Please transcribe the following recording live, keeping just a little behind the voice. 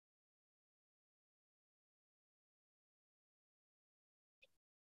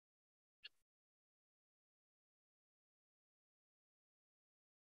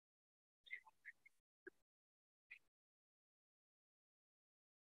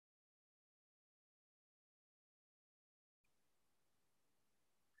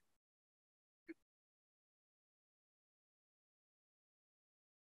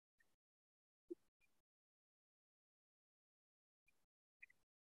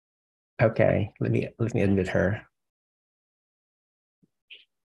Okay, let me admit her.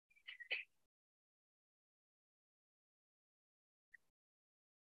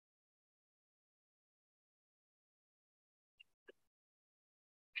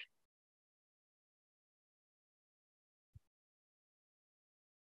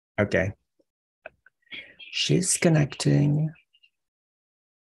 Okay, she's connecting.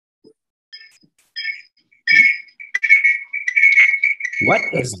 What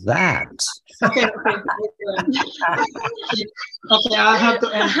is that? Okay, okay. Okay, I'll have to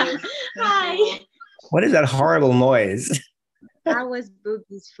end this. Hi. What is that horrible noise? That was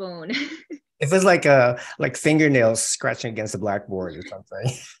Boogie's phone. It was like fingernails scratching against the blackboard or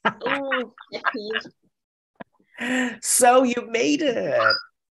something. Oh, So you made it.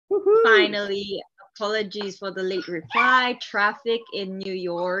 Woohoo. finally. Apologies for the late reply. Traffic in New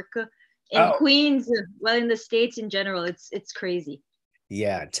York, in Queens, well, in the States in general, it's crazy.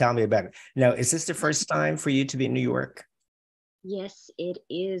 Yeah, tell me about it. Now, is this the first time for you to be in New York? Yes, it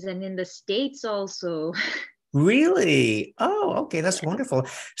is. And in the States also. Really? Oh, okay, that's wonderful.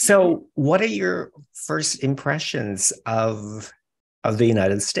 So, what are your first impressions of the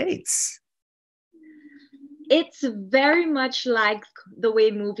United States? It's very much like the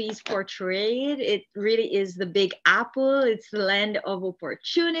way movies portray it. It really is the Big Apple. It's the land of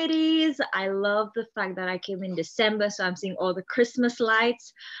opportunities. I love the fact that I came in December, so I'm seeing all the Christmas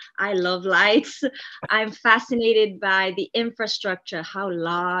lights. I love lights. I'm fascinated by the infrastructure, how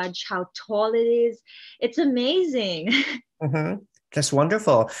large, how tall it is. It's amazing. Mm-hmm. That's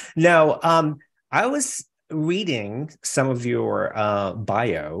wonderful. Now, I was reading some of your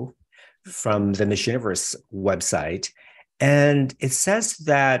bio from the Miss Universe website, and it says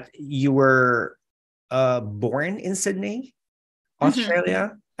that you were born in Sydney,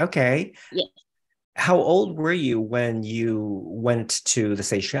 Australia. Okay. Yes. How old were you when you went to the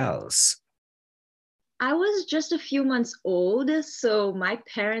Seychelles? I was just a few months old, so my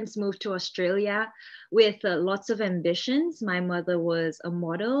parents moved to Australia with lots of ambitions. My mother was a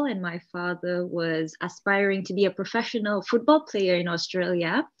model, and my father was aspiring to be a professional football player in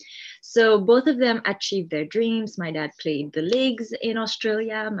Australia. So both of them achieved their dreams. My dad played the leagues in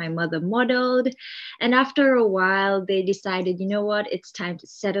Australia, my mother modeled. And after a while, they decided, you know what, it's time to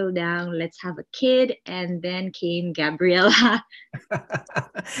settle down, let's have a kid. And then came Gabriella.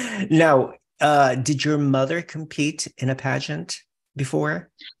 Now, did your mother compete in a pageant before?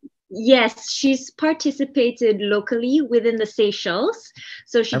 Yes, she's participated locally within the Seychelles.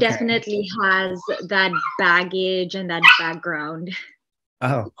 So she Okay. definitely has that baggage and that background.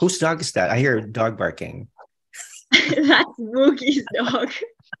 Oh, whose dog is that? I hear a dog barking. That's Boogie's dog.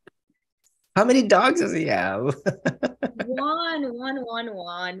 How many dogs does he have?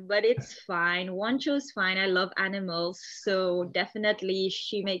 One. But it's fine. One show's fine. I love animals. So definitely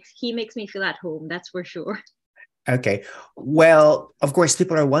he makes me feel at home. That's for sure. Okay. Well, of course,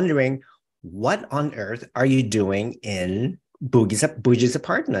 people are wondering, what on earth are you doing in Boogie's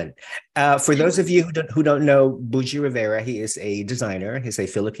apartment? For those of you who don't know Boogie Rivera, he is a designer. He's a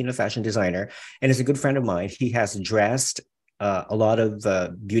Filipino fashion designer, and is a good friend of mine. He has dressed a lot of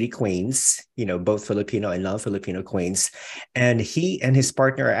beauty queens, you know, both Filipino and non-Filipino queens. And he and his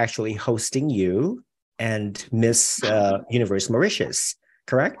partner are actually hosting you and Miss Universe Mauritius,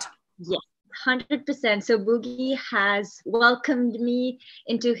 correct? Yes. 100%. So Boogie has welcomed me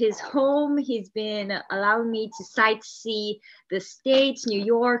into his home. He's been allowing me to sightsee the States, New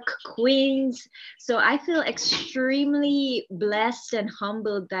York, Queens. So I feel extremely blessed and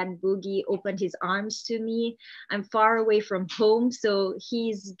humbled that Boogie opened his arms to me. I'm far away from home. So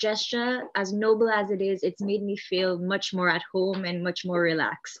his gesture, as noble as it is, it's made me feel much more at home and much more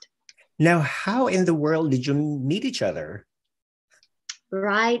relaxed. Now, how in the world did you meet each other?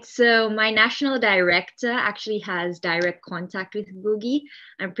 Right. So my national director actually has direct contact with Boogie.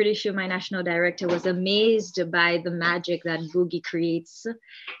 I'm pretty sure my national director was amazed by the magic that Boogie creates.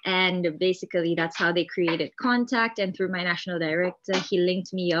 And basically, that's how they created contact. And through my national director, he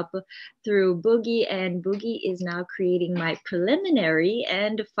linked me up through Boogie. And Boogie is now creating my preliminary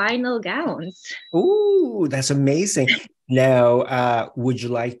and final gowns. Ooh, that's amazing. Now, would you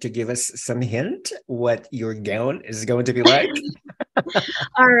like to give us some hint what your gown is going to be like?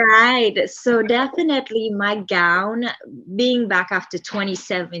 All right. So definitely my gown, being back after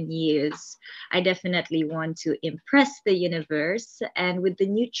 27 years, I definitely want to impress the universe. And with the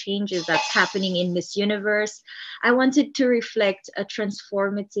new changes that's happening in Miss Universe, I wanted to reflect a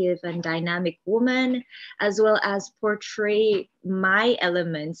transformative and dynamic woman, as well as portray my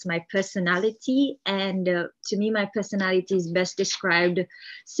elements, my personality. And to me, my personality is best described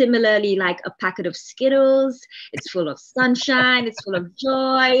similarly like a packet of Skittles. It's full of sunshine, it's full of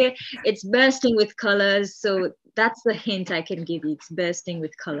joy, it's bursting with colors. So that's the hint I can give you. It's bursting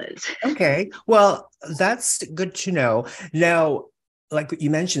with colors. Okay. Well, that's good to know. Now, like you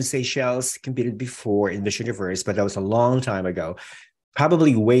mentioned, Seychelles competed before in Miss Universe, but that was a long time ago,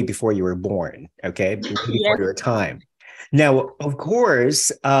 probably way before you were born. Okay. Way before Yes. your time. Now, of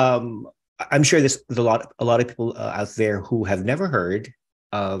course, I'm sure there's a lot of people out there who have never heard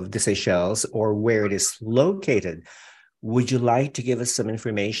of the Seychelles or where it is located. Would you like to give us some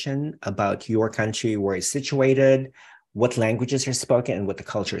information about your country, where it's situated, what languages are spoken, and what the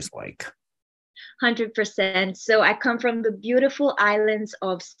culture is like? 100%. So I come from the beautiful islands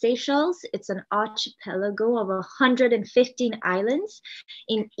of Seychelles. It's an archipelago of 115 islands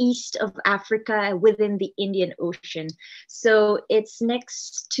in east of Africa within the Indian Ocean. So it's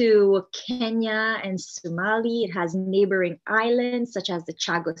next to Kenya and Somali. It has neighboring islands such as the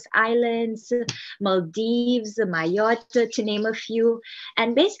Chagos Islands, Maldives, Mayotte, to name a few.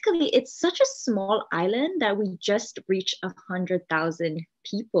 And basically, it's such a small island that we just reached 100,000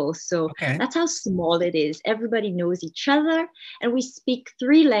 people. So Okay. that's how small it is. Everybody knows each other, and we speak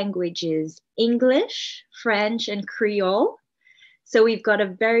 3 languages: English, French, and Creole. So we've got a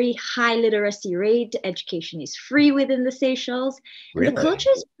very high literacy rate. Education is free within the Seychelles. And the Really?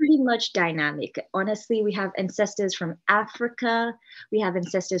 culture is pretty much dynamic. Honestly, we have ancestors from Africa, we have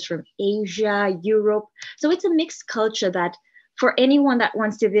ancestors from Asia, Europe. So it's a mixed culture that for anyone that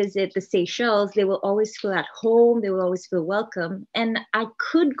wants to visit the Seychelles, they will always feel at home, they will always feel welcome. And I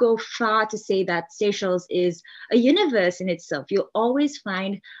could go far to say that Seychelles is a universe in itself. You'll always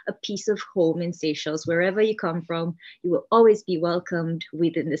find a piece of home in Seychelles. Wherever you come from, you will always be welcomed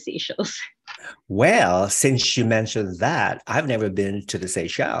within the Seychelles. Well, since you mentioned that, I've never been to the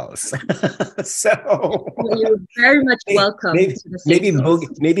Seychelles. So Well, you're very much welcome maybe, to the maybe,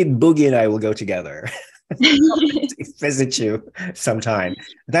 Seychelles. maybe Boogie and I will go together visit you sometime.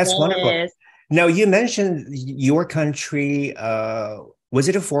 That's wonderful. Yes. Now, you mentioned your country. Was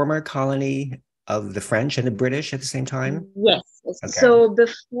it a former colony of the French and the British at the same time? Yes. Okay. So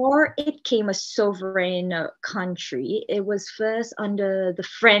before it came a sovereign country, it was first under the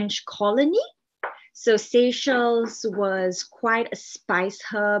French colony. So Seychelles was quite a spice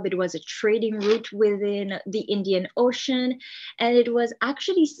hub. It was a trading route within the Indian Ocean, and it was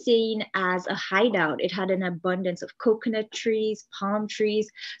actually seen as a hideout. It had an abundance of coconut trees, palm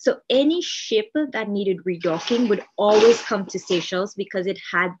trees. So any ship that needed redocking would always come to Seychelles because it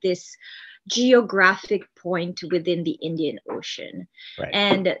had this geographic point within the Indian Ocean. Right.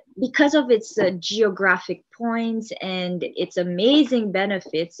 And because of its geographic points and its amazing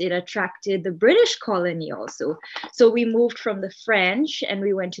benefits, it attracted the British colony also. So we moved from the French and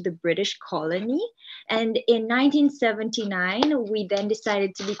we went to the British colony. And in 1979, we then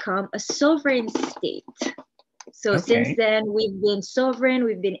decided to become a sovereign state. So since Okay. then, we've been sovereign,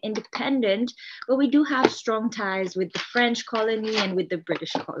 we've been independent, but we do have strong ties with the French colony and with the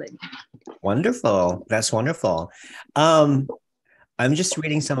British colony. Wonderful. That's wonderful. I'm just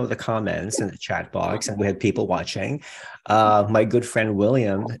reading some of the comments in the chat box, and we have people watching. My good friend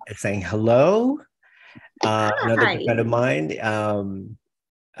William is saying hello. Another Hi. good friend of mine,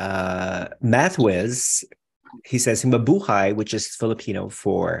 Mathwiz, he says mabuhay, which is Filipino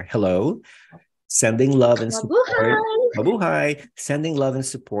for hello. Sending love and support. Mabuhay. Mabuhay, sending love and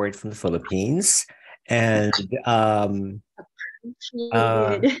support from the Philippines. And our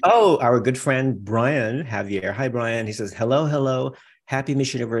good friend Brian Javier. Hi, Brian. He says, hello, hello. Happy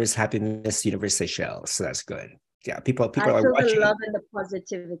Miss Universe, happy Miss Universe Seychelles. So that's good. Yeah, people I are feel watching. the love and the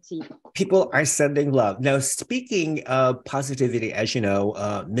positivity. People are sending love. Now, speaking of positivity, as you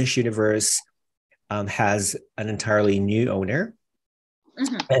know, Miss Universe has an entirely new owner.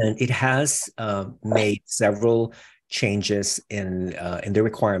 And it has made several changes in the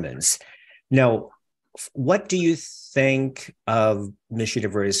requirements. Now, what do you think of Miss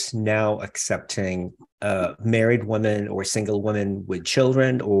Universe now accepting married women or single women with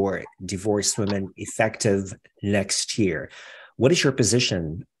children or divorced women effective next year? What is your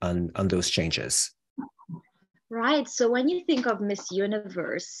position on those changes? Right. So when you think of Miss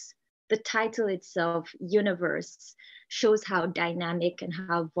Universe, the title itself, Universe, shows how dynamic and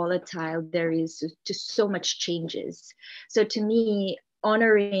how volatile there is to so much changes. So to me,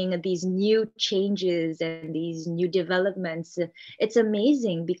 honoring these new changes and these new developments, it's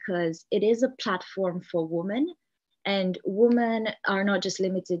amazing because it is a platform for women. And women are not just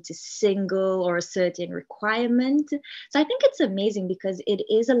limited to single or a certain requirement. So I think it's amazing because it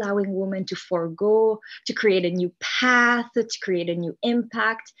is allowing women to forego, to create a new path, to create a new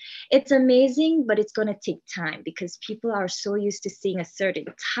impact. It's amazing, but it's going to take time because people are so used to seeing a certain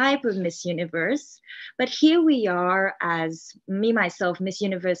type of Miss Universe. But here we are as me, myself, Miss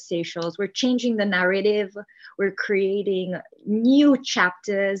Universe Seychelles. We're changing the narrative. We're creating new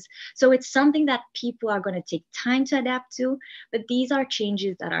chapters. So it's something that people are going to take time to adapt to, but these are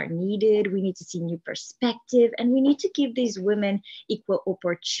changes that are needed. We need to see new perspective, and we need to give these women equal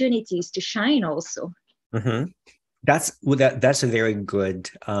opportunities to shine also. Mm-hmm. That's a very good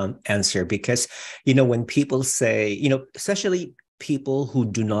answer, because when people say, especially people who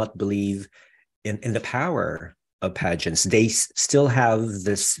do not believe in the power of pageants, they still have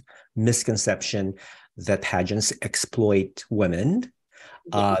this misconception that pageants exploit women,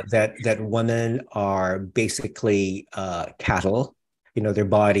 that women are basically cattle. Their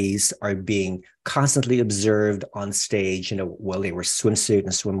bodies are being constantly observed on stage, while they wear swimsuit and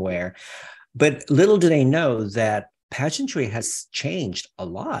swimwear. But little do they know that pageantry has changed a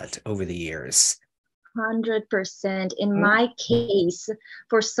lot over the years. 100%. In my case,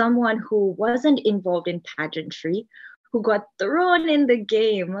 for someone who wasn't involved in pageantry, who got thrown in the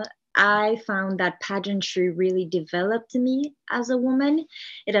game, I found that pageantry really developed me as a woman.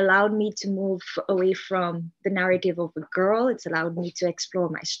 It allowed me to move away from the narrative of a girl. It's allowed me to explore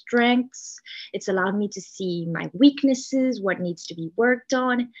my strengths. It's allowed me to see my weaknesses, what needs to be worked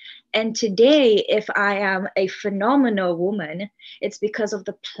on. And today, if I am a phenomenal woman, it's because of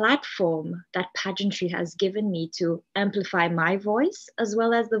the platform that pageantry has given me to amplify my voice as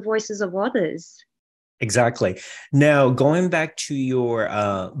well as the voices of others. Exactly. Now, going back to your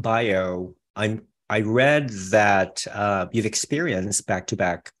bio, I read that you've experienced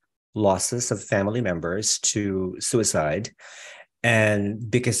back-to-back losses of family members to suicide. And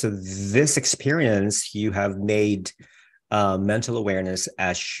because of this experience, you have made mental awareness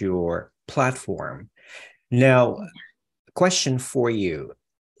as your platform. Now, question for you.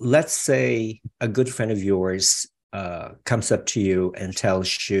 Let's say a good friend of yours comes up to you and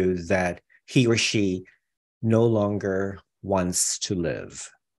tells you that he or she no longer wants to live.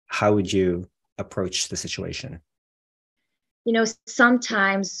 How would you approach the situation?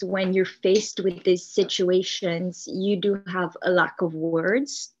 Sometimes when you're faced with these situations, you do have a lack of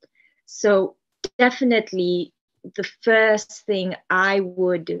words. So definitely the first thing I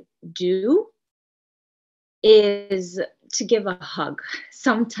would do is to give a hug.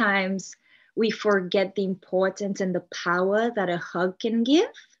 Sometimes we forget the importance and the power that a hug can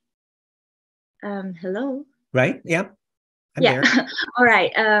give. Hello? Right? Yeah. I'm yeah. there. All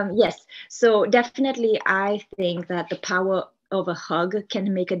right. Yes. So definitely, I think that the power of a hug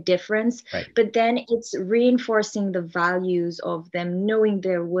can make a difference. Right. But then it's reinforcing the values of them, knowing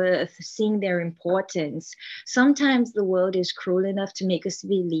their worth, seeing their importance. Sometimes the world is cruel enough to make us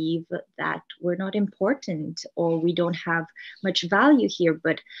believe that we're not important or we don't have much value here,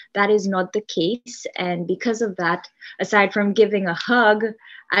 but that is not the case. And because of that, aside from giving a hug,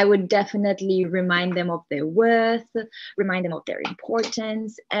 I would definitely remind them of their worth, remind them of their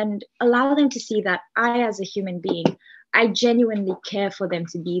importance, and allow them to see that I, as a human being, I genuinely care for them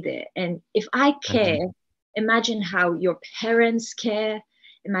to be there. And if I care, imagine how your parents care,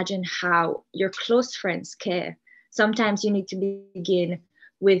 imagine how your close friends care. Sometimes you need to begin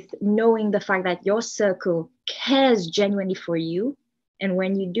with knowing the fact that your circle cares genuinely for you. And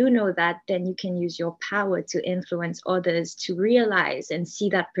when you do know that, then you can use your power to influence others to realize and see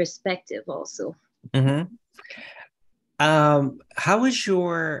that perspective also. Mm-hmm. How was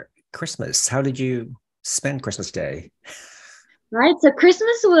your Christmas? How did you spend Christmas Day? Right. So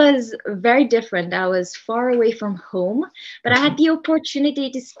Christmas was very different. I was far away from home, but I had the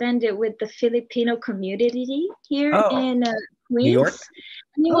opportunity to spend it with the Filipino community here in New York. Queens.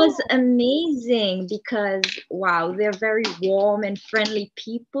 And it was amazing because, wow, they're very warm and friendly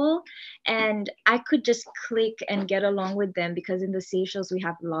people. And I could just click and get along with them because in the Seychelles, we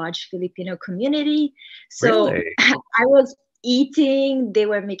have a large Filipino community. So Really? I was eating, they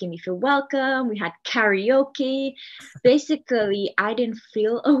were making me feel welcome. We had karaoke. Basically, I didn't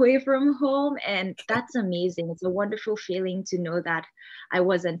feel away from home, and that's amazing. It's a wonderful feeling to know that I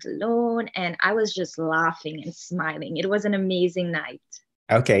wasn't alone and I was just laughing and smiling. It was an amazing night.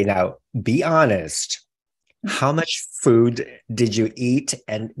 Okay, now be honest. How much food did you eat,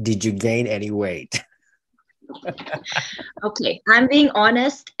 and did you gain any weight? Okay, I'm being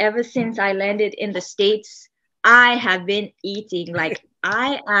honest. Ever since I landed in the States, I have been eating. Like,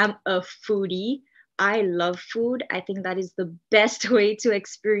 I am a foodie. I love food. I think that is the best way to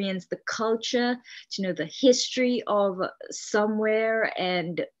experience the culture, to know the history of somewhere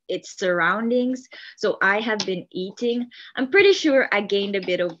and its surroundings. So I have been eating. I'm pretty sure I gained a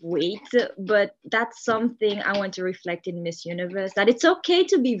bit of weight, but that's something I want to reflect in Miss Universe, that it's okay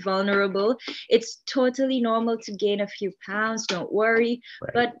to be vulnerable. It's totally normal to gain a few pounds, don't worry.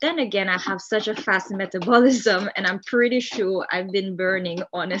 Right. But then again, I have such a fast metabolism and I'm pretty sure I've been burning,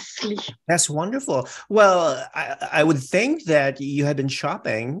 honestly. That's wonderful. Well, I would think that you had been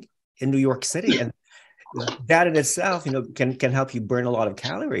shopping in New York City, and that in itself, can help you burn a lot of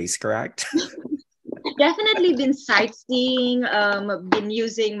calories, correct? Definitely been sightseeing, been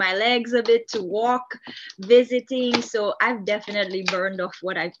using my legs a bit to walk, visiting. So I've definitely burned off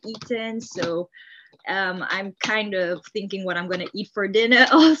what I've eaten. So I'm kind of thinking what I'm going to eat for dinner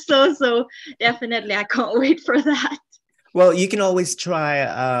also. So definitely I can't wait for that. Well, you can always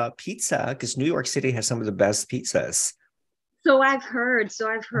try pizza, because New York City has some of the best pizzas. So I've heard.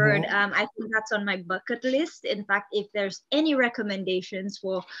 Mhm. I think that's on my bucket list. In fact, if there's any recommendations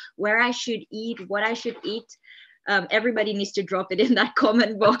for where I should eat, what I should eat, everybody needs to drop it in that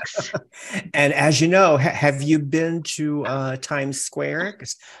comment box. And as you know, have you been to Times Square?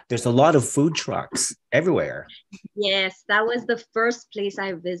 Because there's a lot of food trucks everywhere. Yes, that was the first place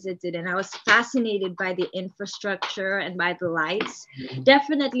I visited, and I was fascinated by the infrastructure and by the lights.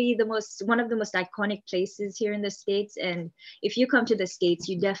 Definitely one of the most iconic places here in the States. And if you come to the States,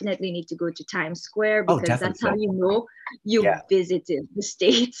 you definitely need to go to Times Square, Oh, because that's how definitely. you know you Yeah, visited the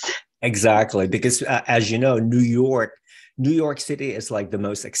States. exactly. Because as you know, New York City is like the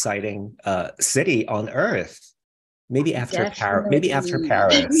most exciting city on earth. Maybe after Definitely.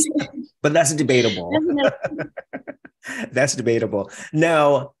 Paris, but that's debatable. Definitely. That's debatable.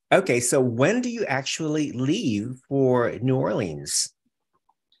 Now, okay, so when do you actually leave for New Orleans?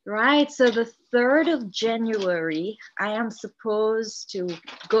 Right. So the 3rd of January, I am supposed to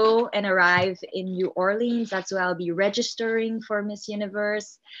go and arrive in New Orleans. That's where I'll be registering for Miss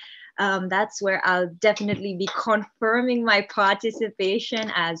Universe. That's where I'll definitely be confirming my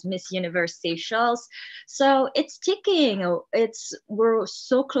participation as Miss Universe Seychelles. So it's ticking. We're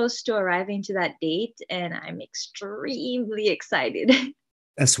so close to arriving to that date, and I'm extremely excited.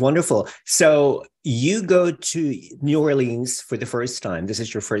 That's wonderful. So you go to New Orleans for the first time. This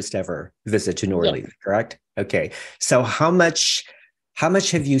is your first ever visit to New Yes, Orleans, correct? Okay. So how much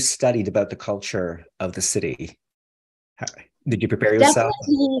have you studied about the culture of the city? How, did you prepare yourself?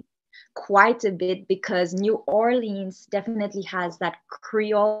 definitely quite a bit, because New Orleans definitely has that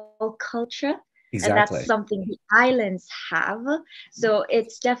Creole culture, and that's Exactly. something the islands have. So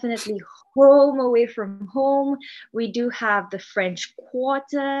it's definitely home away from home. We do have the French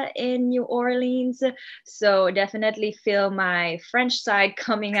Quarter in New Orleans, so definitely feel my French side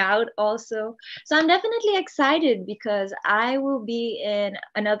coming out also. So I'm definitely excited because I will be in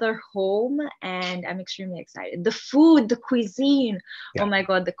another home, and I'm extremely excited. The food, the cuisine, oh Yeah. my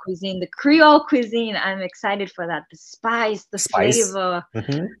God, the cuisine, the Creole cuisine. I'm excited for that. The spice, the Spice. flavor.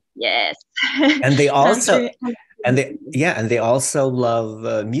 Mhm. Yes. And they So I'm also sure. and they also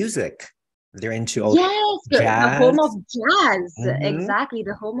love music. They're into old Yes, the home of jazz. jazz. Mhm. Exactly,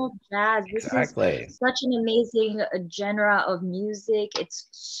 the home of jazz. This is Exactly. such an amazing genre of music. It's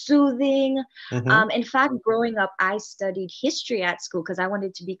soothing. Mhm. In fact, growing up, I studied history at school because I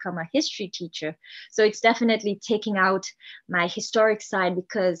wanted to become a history teacher. So it's definitely taking out my historic side,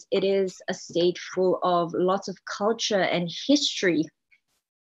 because it is a state full of lots of culture and history.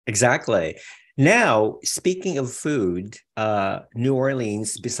 Exactly. Now, speaking of food, New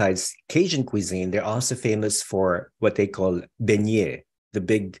Orleans, besides Cajun cuisine, they're also famous for what they call beignet, the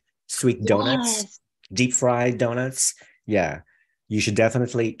big sweet donuts, Yes, deep fried donuts. Yeah, you should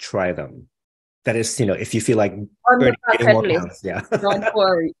definitely try them. That is, if you feel like on the gaining bucket more list. pounds. Yeah. Don't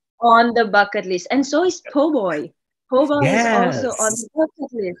worry. On the bucket list. And so is po' boy. Po' boy is also on Yes. the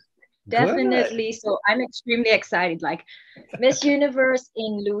bucket list. Good. Definitely. So I'm extremely excited. Like Miss Universe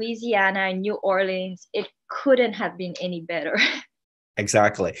in Louisiana and New Orleans, it couldn't have been any better.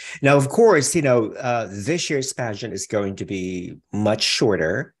 Exactly. Now, of course, this year's pageant is going to be much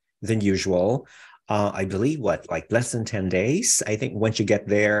shorter than usual. I believe like less than 10 days. I think once you get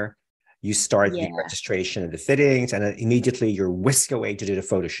there, you start the Yeah. registration and the fittings, and then immediately you're whisked away to do the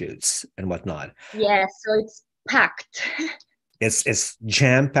photo shoots and whatnot. Yeah. So it's packed. It's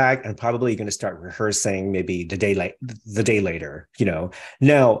jam-packed, and probably you're going to start rehearsing maybe the day later,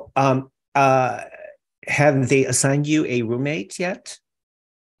 Now, have they assigned you a roommate yet?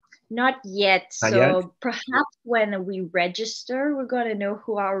 Not yet. Not yet? So perhaps when we register, we're going to know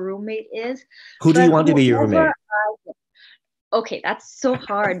who our roommate is. Who do you But want to be your whoever roommate? Okay, that's so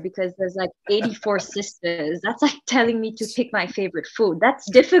hard because there's like 84 sisters. That's like telling me to pick my favorite food.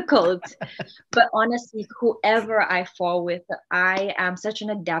 That's difficult. But honestly, whoever I fall with, I am such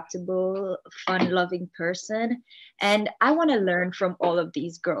an adaptable, fun-loving person, and I want to learn from all of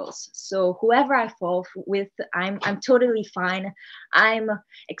these girls. So whoever I fall with, I'm totally fine. I'm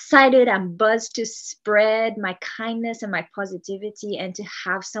excited. I'm buzzed to spread my kindness and my positivity, and to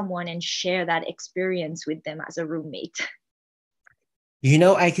have someone and share that experience with them as a roommate. You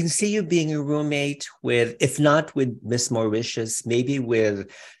know, I can see you being a roommate with, if not with Miss Mauritius, maybe with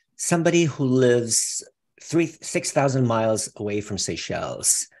somebody who lives 6,000 miles away from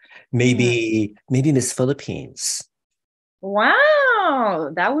Seychelles. Maybe Miss Philippines.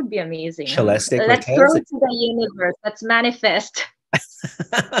 Wow, that would be amazing. Celeste Let's throw Cortez. it to the universe. Let's manifest.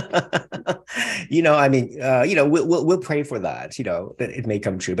 I mean, we'll pray for that, that it may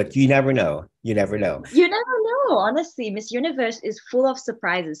come true, but you never know. You never know. You never know. Honestly, Miss Universe is full of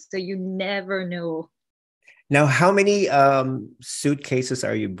surprises, so you never know. Now, how many suitcases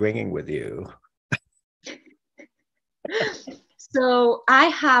are you bringing with you? So I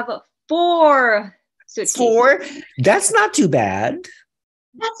have 4 suitcases. 4? That's not too bad.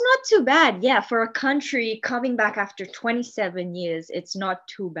 That's not too bad. Yeah, for a country coming back after 27 years, it's not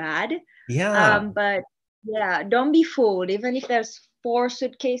too bad. Yeah. But yeah, don't be fooled. Even if there's 4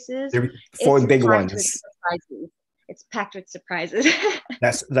 suitcases, They're 4 big packed ones. with surprises. It's packed with surprises.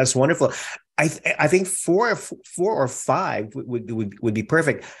 That's wonderful. I think four or five would be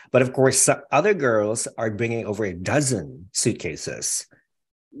perfect. But of course, some other girls are bringing over a dozen suitcases.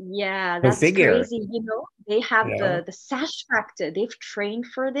 Yeah, Go that's figure. crazy. They have the sash factor. They've trained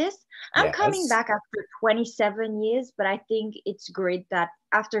for this. I'm coming Yes. back after 27 years, but I think it's great that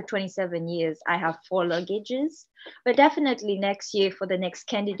after 27 years, I have 4 luggages. But definitely next year for the next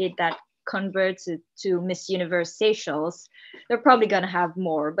candidate that converts it to Miss Universe Seychelles, they're probably gonna have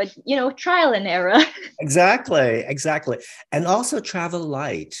more. But trial and error. Exactly. And also travel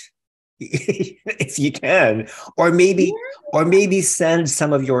light. If you can, or maybe send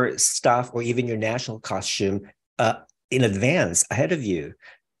some of your stuff or even your national costume in advance ahead of you,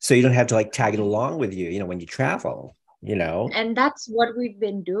 so you don't have to like tag it along with you, when you travel. And that's what we've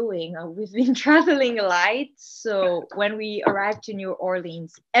been doing. We've been traveling light, so when we arrive to New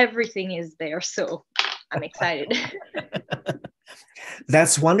Orleans, everything is there. So I'm excited.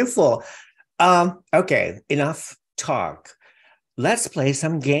 That's wonderful. Okay, enough talk. Let's play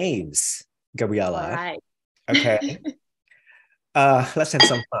some games, Gabriella. All right. Okay. Let's have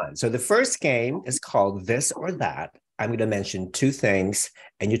some fun. So the first game is called This or That. I'm going to mention 2 things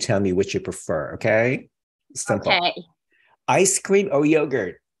and you tell me which you prefer. Okay. Simple. Okay. Ice cream or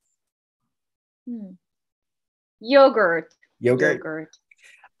yogurt? Yogurt.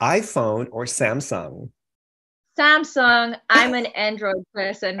 iPhone or Samsung? Samsung. I'm an Android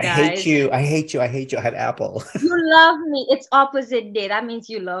person, guys. I hate you. I have Apple. You love me. It's opposite day. That means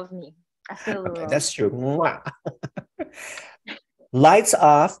you love me. I feel okay, love. that's true. Lights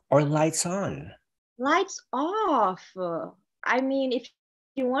off or lights on? Lights off. I mean, if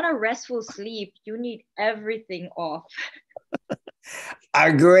you want a restful sleep, you need everything off. I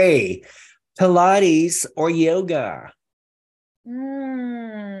agree. Pilates or yoga?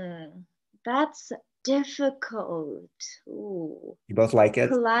 That's difficult. Ooh. You both like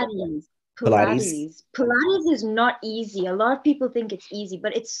it? Pilates is not easy. A lot of people think it's easy,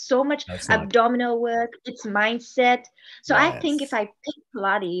 but it's so much abdominal work. It's mindset. So I think if I pick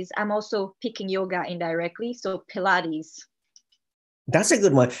Pilates, I'm also picking yoga indirectly. So Pilates. That's a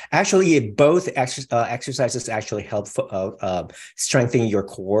good one. Actually, both exercises actually help strengthen your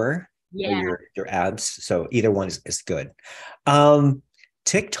core, your abs. So either one is good.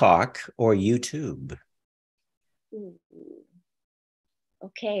 TikTok or YouTube? Ooh.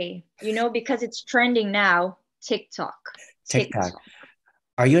 Okay, because it's trending now, TikTok.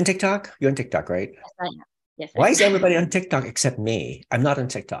 Are you on TikTok? You're on TikTok, right? Yes, I am. Yes. Why is everybody on TikTok except me? I'm not on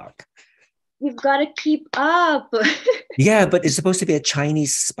TikTok. You've got to keep up. Yeah, but it's supposed to be a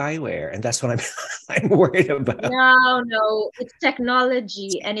Chinese spyware, and that's what I'm worried about. No, it's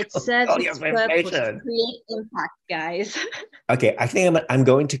technology, and it serves its purpose to create impact, guys. Okay, I think I'm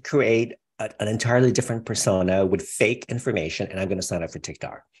going to create an entirely different persona with fake information, and I'm going to sign up for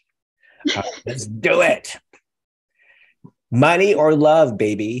TikTok. Let's do it. Money or love,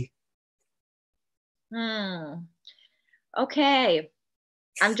 baby? Okay.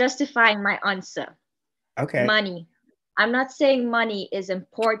 I'm justifying my answer. Okay. Money. I'm not saying money is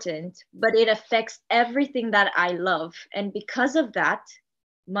important, but it affects everything that I love. And because of that,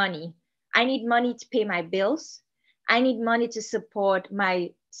 money. I need money to pay my bills. I need money to support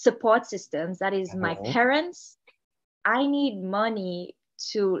my support systems. That is my parents, I need money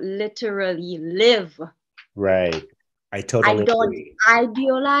to literally live. Right. I I totally don't agree.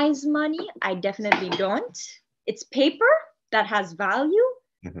 idealize money. I definitely don't. It's paper that has value,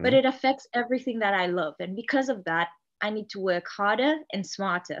 but Mhm. it affects everything that I love. And because of that, I need to work harder and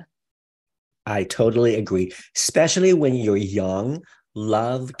smarter. I totally agree. Especially when you're young,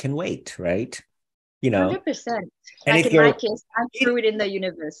 love can wait, right? You know, 100%. and Like if in my you're, case, I threw it in the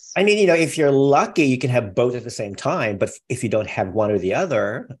universe. I mean, if you're lucky, you can have both at the same time. But if you don't have one or the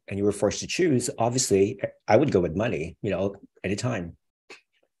other and you were forced to choose, obviously, I would go with money, anytime.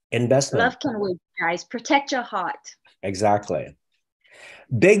 Investment. Love can wait, guys. Protect your heart. Exactly.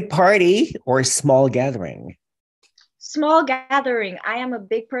 Big party or small gathering? Small gathering. I am a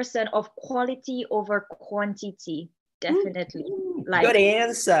big person of quality over quantity. Definitely. Good Like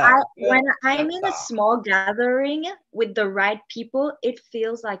answer. when Good I'm in a answer. small gathering with the right people, it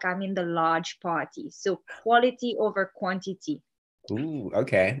feels like I'm in the large party. So quality over quantity. Ooh,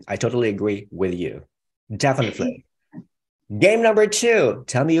 okay. I totally agree with you. Definitely. Game number two.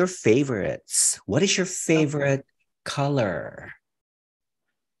 Tell me your favorites. What is your Okay. favorite color?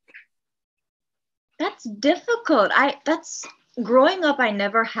 That's difficult. That's growing up, I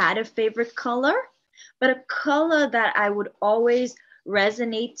never had a favorite color, but a color that I would always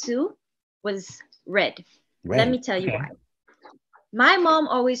resonate to was red. Let Red. me tell you Okay. why. My mom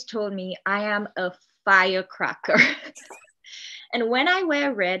always told me I am a firecracker. And when I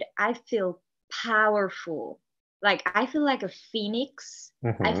wear red, I feel powerful. Like I feel like a phoenix.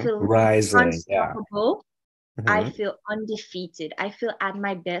 I feel Rising. Yeah. unstoppable. I Mhm. feel undefeated. I feel at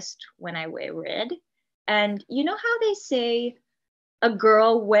my best when I wear red. And you know how they say a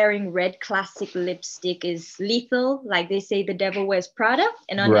girl wearing red classic lipstick is lethal? Like they say the devil wears Prada,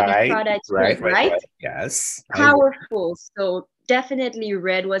 and underneath Right. Prada it's red, Right. Right. right? Right. Yes. I agree. Powerful. So definitely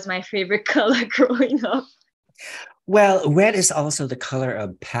red was my favorite color growing up. Well, red is also the color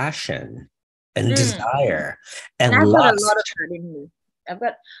of passion and Mm. desire And and I've got a lot of lust. that in me.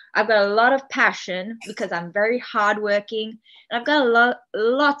 I've got a lot of passion because I'm very hardworking, and I've got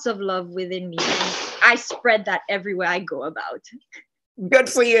lots of love within me. And I spread that everywhere I go about. Good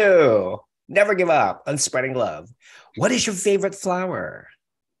for you. Never give up on spreading love. What is your favorite flower?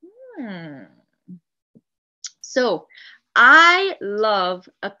 Hmm. So I love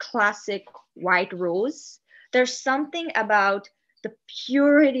a classic white rose. There's something about the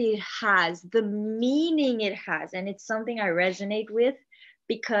purity it has, the meaning it has, and it's something I resonate with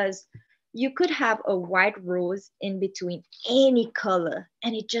because you could have a white rose in between any color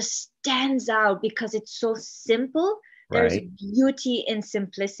and it just stands out because it's so simple. There's Right. beauty in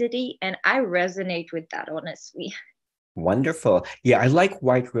simplicity, and I resonate with that, honestly. Wonderful. Yeah, I like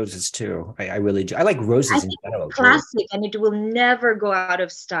white roses too. I really do. I like I roses in think it's general too. classic and it will never go out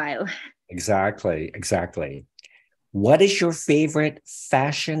of style. Exactly. Exactly. What is your favorite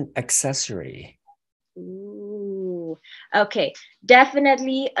fashion accessory? Ooh, okay.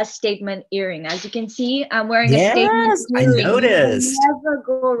 Definitely a statement earring. As you can see, I'm wearing a statement Yes, I earring. You can noticed. never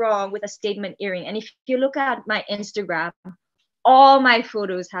go wrong with a statement earring. And if you look at my Instagram, all my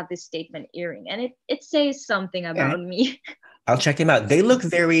photos have this statement earring, and it says something Okay. about me. I'll check him out. They look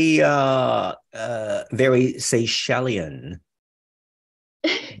very Seychelles.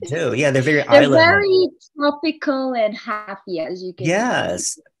 Do. Yeah, they're very They're island. very tropical and happy, as you can see.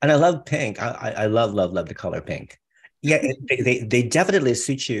 Yes. And I love pink. I love, love, love the color pink. Yeah, they definitely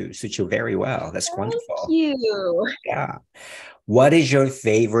suit you very well. That's Thank wonderful. you. Yeah. What is your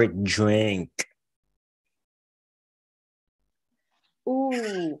favorite drink?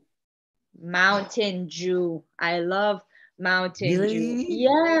 Ooh, Mountain Dew. I love Mountain Dew. Really?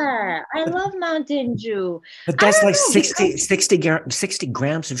 Yeah, I love Mountain Dew. But I that's like don't know because 60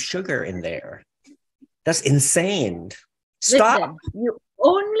 grams of sugar in there. That's insane. Stop. listen, you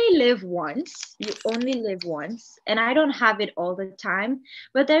only live once. You only live once, and I don't have it all the time.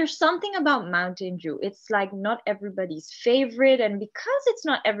 But there's something about Mountain Dew. It's like not everybody's favorite, and because it's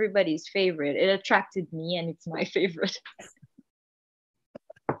not everybody's favorite, it attracted me, and it's my favorite.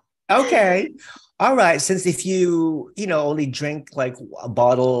 Okay. All right. Since if you only drink like a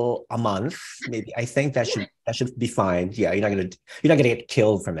bottle a month, maybe I think that should be fine. Yeah, you're not gonna get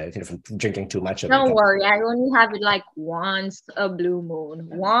killed from it, from drinking too much of it. Don't worry, I only have it like once a blue moon.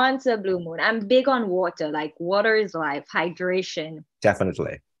 Once a blue moon. I'm big on water. Like water is life, hydration.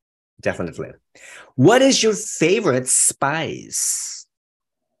 Definitely. Definitely. What is your favorite spice?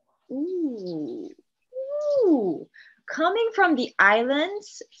 Ooh. Ooh. Coming from the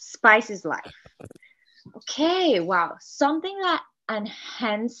islands, spice is life. Okay, wow. Something that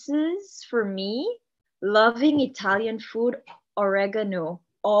enhances for me loving Italian food, oregano.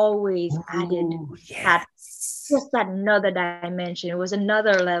 always added Ooh, that, yes. just that another dimension. It was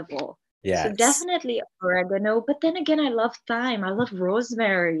another level. So Yes. definitely oregano. But then again, I love thyme. I love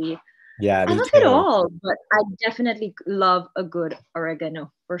rosemary. Yeah, I me love it too. all, but I definitely love a good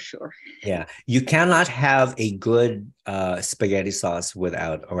oregano for sure. Yeah. You cannot have a good spaghetti sauce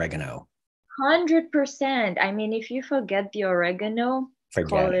without oregano. 100%. I mean, if you forget the oregano,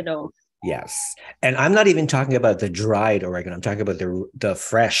 call Forget it it. off. Yes. And I'm not even talking about the dried oregano. I'm talking about the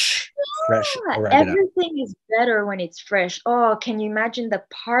fresh oregano. Everything is better when it's fresh. Oh, can you imagine the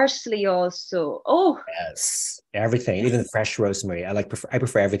parsley also? Oh, Yes. Everything, even the fresh rosemary. I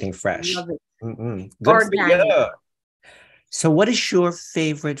prefer everything fresh. love it. Mm-mm. Good for you. Organic. So what is your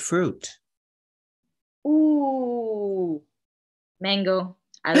favorite fruit? Ooh, mango.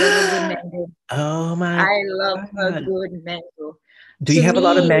 I love a good mango. Oh my I love a God. good mango. Do you To have a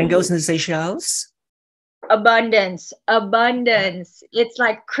lot of me, mangoes in the Seychelles? abundance, abundance. It's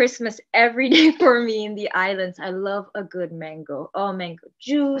like Christmas every day for me in the islands. I love a good mango. Oh, mango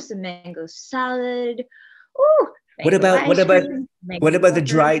juice, a mango salad. Ooh, What mango about what ice about cream, mango what about the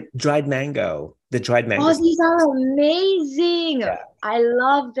water. dried mango? The dried Oh, mangoes. these are amazing. Yeah. I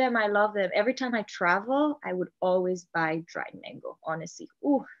love them. I love them. Every time I travel, I would always buy dried mango, honestly.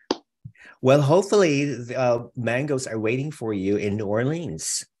 Ooh, Well, hopefully the mangoes are waiting for you in New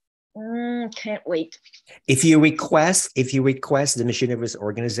Orleans. can't wait. If you request the Miss Universe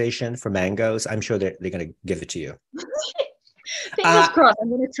organization for mangoes, I'm sure they're going to give it to you. Fingers Uh, crossed. I'm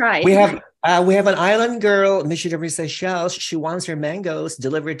gonna try. we have an island girl, Miss Universe Seychelles. She wants her mangoes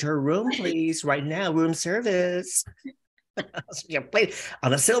delivered to her room, please, right now. Room service. Plate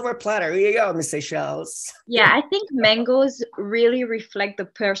on a silver platter. Here you go, Miss Seychelles. Yeah, I think mangoes really reflect the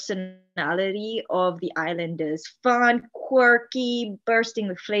personality of the islanders. Fun, quirky, bursting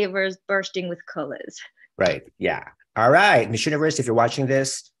with flavors, bursting with colors. Right. Yeah. All right, Miss Universe, if you're watching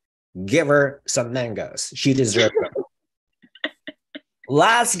this, give her some mangoes. She deserves them.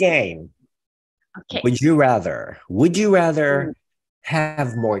 Last game. Okay. Would you rather Ooh.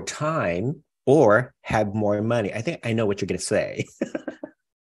 have more time or have more money? I think I know what you're going to say.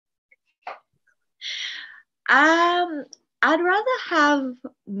 Um, I'd rather have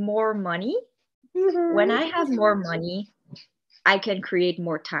more money. When I have more money, I can create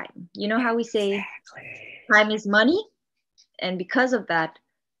more time. You know how we say Exactly. time is money? And because of that,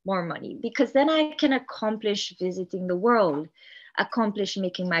 more money. Because then I can accomplish visiting the world, accomplish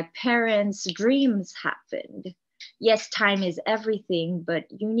making my parents' dreams happen. Yes, time is everything, but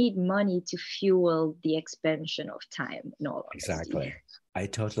you need money to fuel the expansion of time, in all honesty. Exactly. I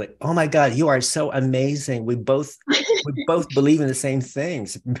totally. Oh my God, you are so amazing. We both believe in the same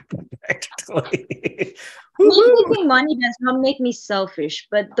things. Practically. Me Woohoo. needing money does not make me selfish,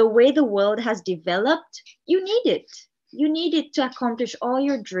 but the way the world has developed, you need it. You need it to accomplish all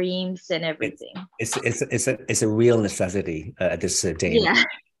your dreams and It's everything. it's a real necessity at this day and Yeah,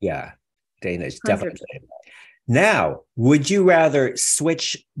 yeah, day and age, definitely. 100%. Now, would you rather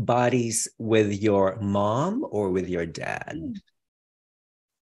switch bodies with your mom or with your dad?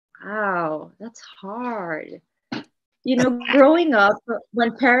 Wow, that's hard. You know, growing up,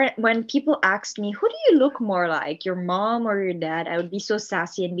 when people asked me, who do you look more like, your mom or your dad, I would be so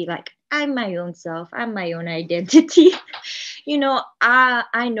sassy and be like, I'm my own self, I'm my own identity. You know,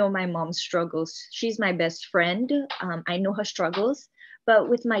 I know my mom's struggles. She's my best friend. I know her struggles. But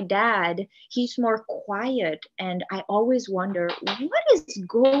with my dad, he's more quiet, and I always wonder what is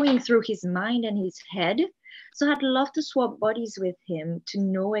going through his mind and his head. So I'd love to swap bodies with him to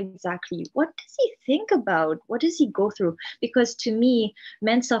know exactly what does he think about, what does he go through? Because to me,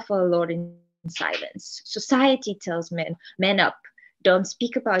 men suffer a lot in silence. Society tells men up, don't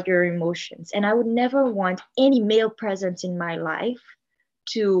speak about your emotions. And I would never want any male presence in my life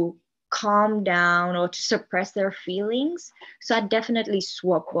to calm down or to suppress their feelings. So I definitely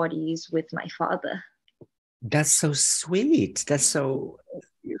swap bodies with my father. That's so sweet.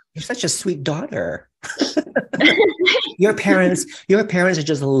 You're such a sweet daughter. Your parents are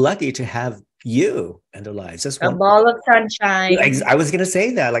just lucky to have you in their lives. Just A one. ball of sunshine. I was gonna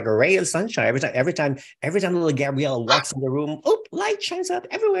say that, like a ray of sunshine. Every time little Gabrielle walks in the room, oh, light shines up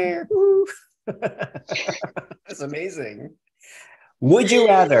everywhere. Woo. That's amazing. Would you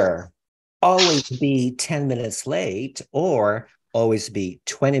rather always be 10 minutes late or always be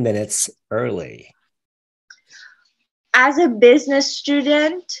 20 minutes early? As a business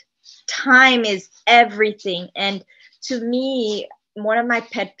student, time is everything. And to me, one of my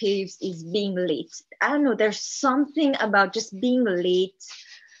pet peeves is being late. I don't know, there's something about just being late.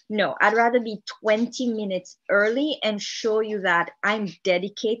 No, I'd rather be 20 minutes early and show you that I'm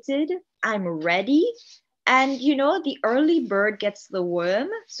dedicated, I'm ready, And the early bird gets the worm.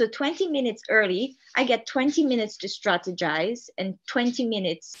 So 20 minutes early, I get 20 minutes to strategize and 20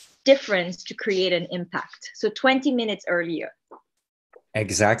 minutes difference to create an impact. So 20 minutes earlier.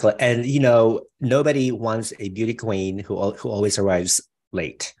 Exactly. And nobody wants a beauty queen who always arrives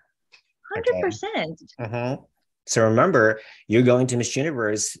late. 100%. Okay? So remember, you're going to Miss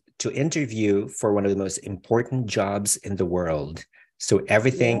Universe to interview for one of the most important jobs in the world. So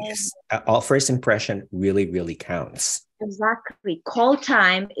everything is, all first impression really, really counts. Exactly. Call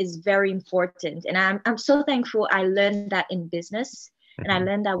time is very important. And I'm so thankful I learned that in business. And I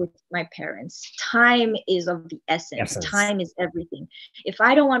learned that with my parents. Time is of the essence. Time is everything. If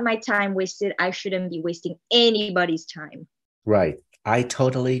I don't want my time wasted, I shouldn't be wasting anybody's time. Right. I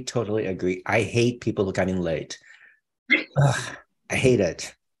totally, totally agree. I hate people who come in late. Ugh, I hate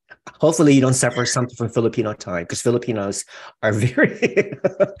it. Hopefully you don't suffer something from Filipino time, because Filipinos are very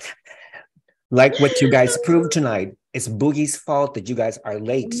like what you guys proved tonight. It's Boogie's fault that you guys are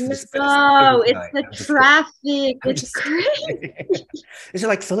late. No, it's the traffic. It's crazy. It's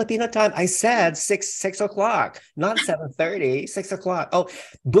like Filipino time. I said 6 o'clock, not 7:30, 6 o'clock. Oh,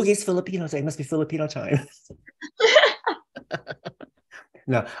 Boogie's Filipino, so it must be Filipino time.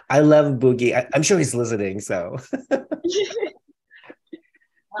 No, I love Boogie. I'm sure he's listening, so.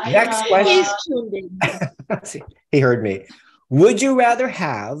 Next question. He heard me. Would you rather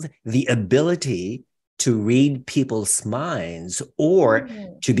have the ability to read people's minds or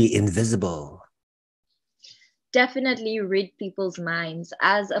to be invisible? Definitely read people's minds.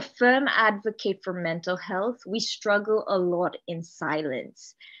 As a firm advocate for mental health, we struggle a lot in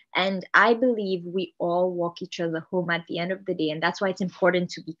silence. And I believe we all walk each other home at the end of the day. And that's why it's important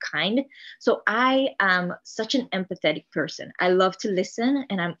to be kind. So I am such an empathetic person. I love to listen,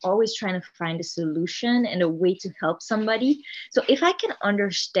 and I'm always trying to find a solution and a way to help somebody. So if I can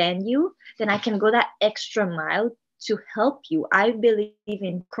understand you, then I can go that extra mile to help you. I believe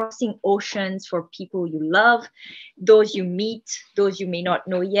in crossing oceans for people you love, those you meet, those you may not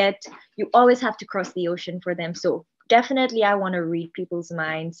know yet. You always have to cross the ocean for them. So definitely, I want to read people's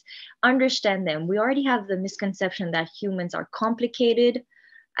minds, understand them. We already have the misconception that humans are complicated.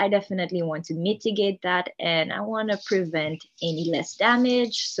 I definitely want to mitigate that, and I want to prevent any less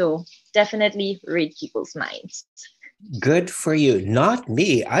damage. So definitely read people's minds. Good for you. Not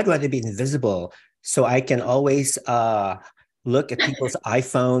me. I'd rather be invisible so I can always look at people's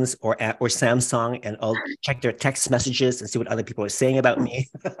iPhones or Samsung, and I'll check their text messages and see what other people are saying about me.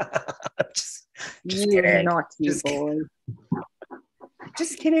 just you kidding. Naughty boy.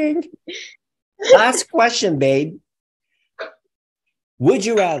 Just kidding. Last question, babe. Would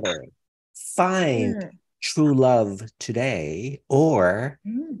you rather find true love today or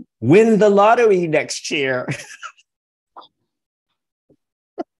win the lottery next year?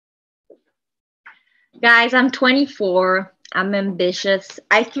 Guys, I'm 24. I'm ambitious.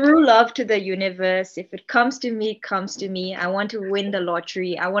 I threw love to the universe. If it comes to me, it comes to me. I want to win the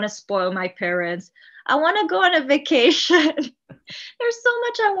lottery. I want to spoil my parents. I want to go on a vacation. There's so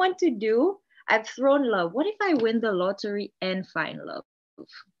much I want to do. I've thrown love. What if I win the lottery and find love?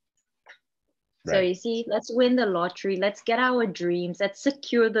 Right. So you see, let's win the lottery. Let's get our dreams. Let's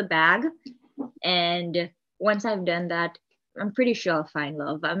secure the bag. And once I've done that, I'm pretty sure I'll find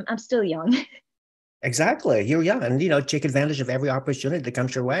love. I'm still young. Exactly. You're young, and take advantage of every opportunity that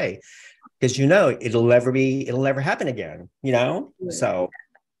comes your way, because it'll never happen again. So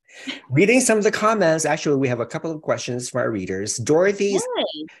reading some of the comments, actually, we have a couple of questions from our readers. Dorothy,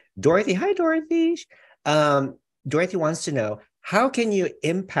 hi, Dorothy. Dorothy wants to know, how can you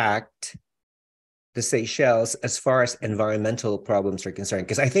impact the Seychelles as far as environmental problems are concerned?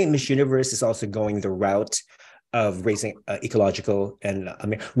 Because I think Miss Universe is also going the route of raising ecological, and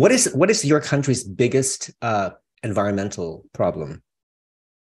what is your country's biggest environmental problem?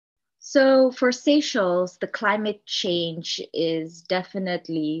 So for Seychelles, the climate change is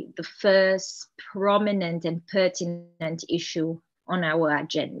definitely the first prominent and pertinent issue on our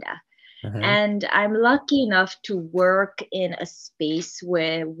agenda. And I'm lucky enough to work in a space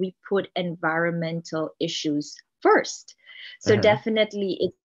where we put environmental issues first. So definitely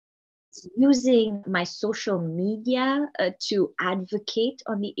it's using my social media to advocate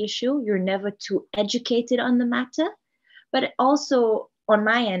on the issue. You're never too educated on the matter. But also on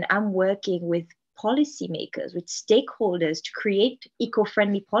my end, I'm working with policymakers, with stakeholders to create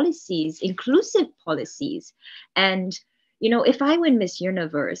eco-friendly policies, inclusive policies. And if I win Miss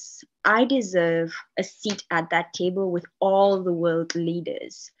Universe, I deserve a seat at that table with all the world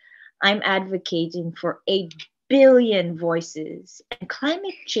leaders. I'm advocating for 8 billion voices, and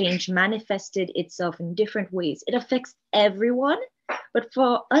climate change manifested itself in different ways. It affects everyone, But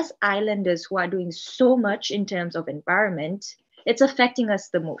for us islanders who are doing so much in terms of environment, it's affecting us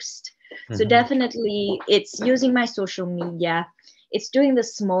the most. So Mhm. definitely it's using my social media. It's doing the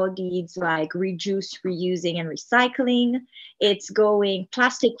small deeds like reduce, reusing, and recycling. It's going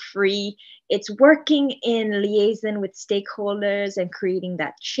plastic free. It's working in liaison with stakeholders and creating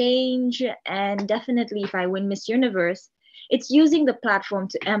that change. And definitely, if I win Miss Universe, it's using the platform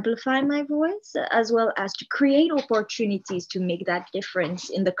to amplify my voice as well as to create opportunities to make that difference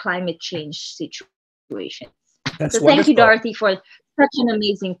in the climate change situation. So That's thank you, wonderful. Dorothy, for such an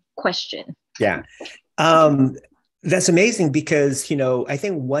amazing question. Yeah. Um, that's amazing because, I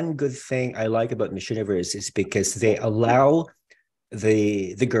think one good thing I like about Miss Universe is because they allow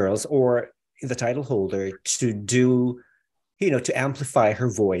the girls or the title holder to do, to amplify her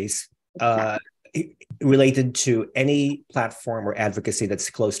voice uh, Exactly. related to any platform or advocacy that's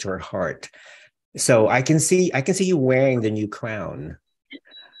close to her heart. So I can see you wearing the new crown.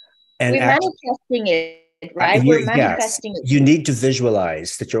 And We're actually, manifesting it, right? We're yes, manifesting it you need to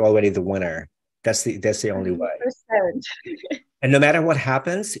visualize that you're already the winner. That's the only way. 100%. And no matter what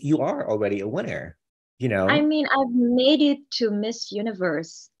happens, you are already a winner, I mean, I've made it to Miss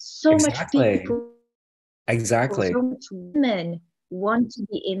Universe. So much Exactly. people, Exactly. so much women want to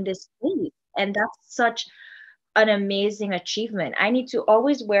be in this space. And that's such an amazing achievement. I need to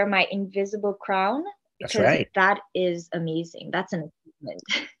always wear my invisible crown That's because right. that is amazing. That's an achievement.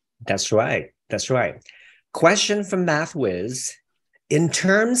 That's right. That's right. Question from Math Wiz. In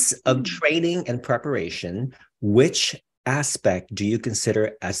terms of training and preparation, which aspect do you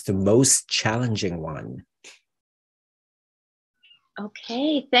consider as the most challenging one?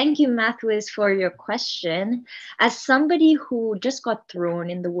 Okay, thank you, Mathwis, for your question. As somebody who just got thrown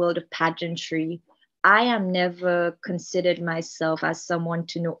in the world of pageantry, I am never considered myself as someone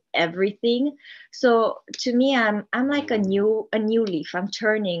to know everything. So to me, I'm like a new leaf. I'm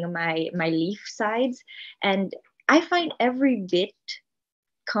turning my leaf sides, and I find every bit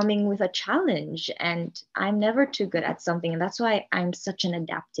coming with a challenge, and I'm never too good at something, and that's why I'm such an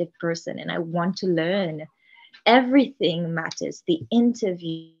adaptive person, and I want to learn. Everything matters. The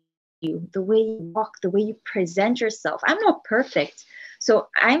interview, the way you walk, the way you present yourself. I'm not perfect. So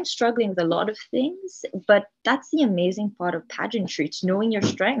I'm struggling with a lot of things, but that's the amazing part of pageantry. It's knowing your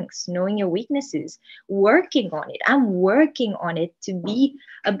strengths, knowing your weaknesses, working on it. I'm working on it to be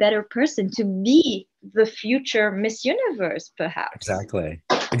a better person, to be the future Miss Universe, perhaps. Exactly.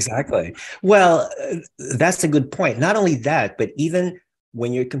 Exactly. Well, that's a good point. Not only that, but even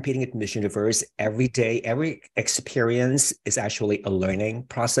when you're competing at Miss Universe, every day, every experience is actually a learning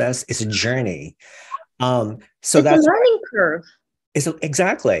process. It's a journey. So It's a that's why learning curve.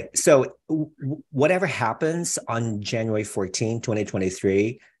 exactly. So whatever happens on January 14,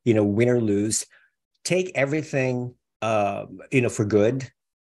 2023, win or lose, take everything for good.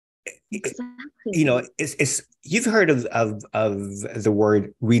 Exactly. It's you've heard of the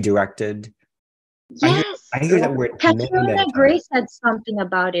word redirected. I hear Yes, I hear that like word many, many Catriona times. Gray said something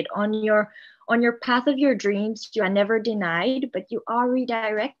about it. On your path of your dreams, you are never denied, but you are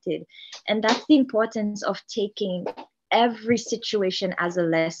redirected. And that's the importance of taking every situation as a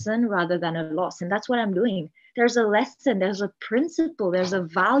lesson rather than a loss. And that's what I'm doing. There's a lesson, there's a principle, there's a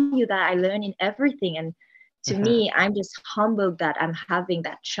value that I learn in everything. And to Mhm. me, I'm just humbled that I'm having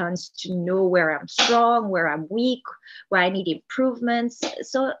that chance to know where I'm strong, where I'm weak, where I need improvements.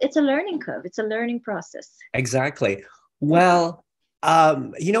 So it's a learning curve, it's a learning process. Exactly. Well,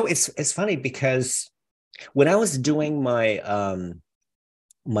 it's funny because when I was doing my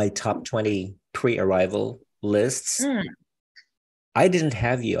top 20 pre-arrival lists, Mm. I didn't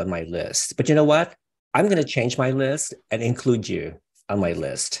have you on my list. But you know what? I'm gonna change my list and include you on my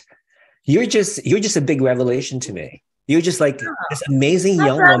list. You're just a big revelation to me. You're just like this amazing I'm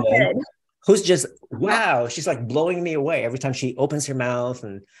young woman flattered. who's just wow, she's like blowing me away every time she opens her mouth,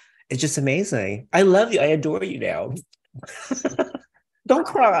 and it's just amazing. I love you. I adore you now. Don't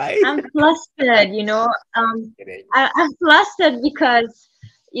cry. I'm flustered, I'm flustered because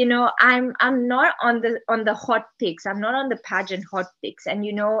I'm not on the hot picks. I'm not on the pageant hot picks, and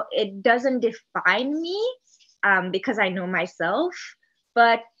it doesn't define me because I know myself.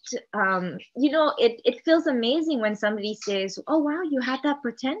 But it feels amazing when somebody says, "Oh wow, you have that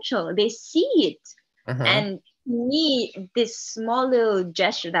potential." They see it, Uh-huh. and to me, this small little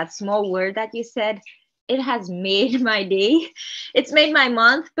gesture, that small word that you said, it has made my day. It's made my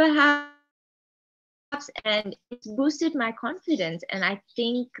month, perhaps, and it's boosted my confidence. And I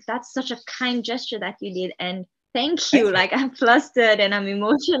think that's such a kind gesture that you did. And thank you. Thank you. Like, I'm flustered and I'm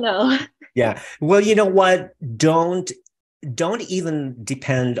emotional. Yeah. Well, you know what? Don't don't even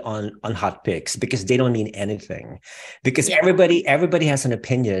depend on hot picks because they don't mean anything. Because Yeah. everybody has an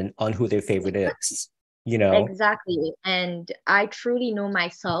opinion on who their favorite is, you know? Exactly. And I truly know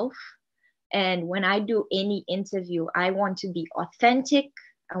myself. And when I do any interview, I want to be authentic,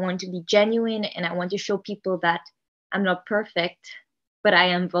 I want to be genuine, and I want to show people that I'm not perfect, but I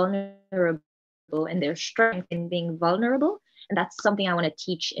am vulnerable, and there's strength in being vulnerable. And that's something I want to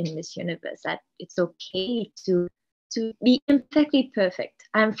teach in Miss Universe, that it's okay to be imperfectly perfect.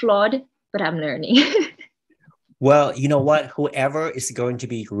 I'm flawed, but I'm learning. Well, you know what? Whoever is going to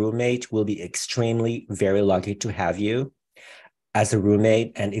be roommate will be extremely very lucky to have you as a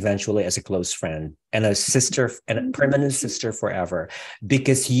roommate and eventually as a close friend and a sister and a permanent sister forever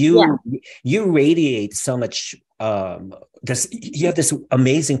because Yeah. you radiate so much this you have this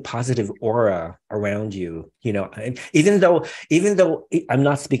amazing positive aura around you, you know, and even though I'm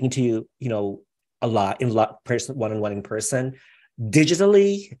not speaking to you, you know, a lot person one-on-one in person,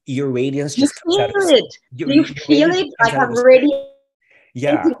 digitally your radiance You just comes feel out of it. You your feel radiance it just comes like out of I'm the screen. radiating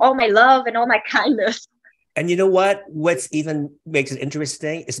Yeah. all my love and all my kindness. And you know what? What's even makes it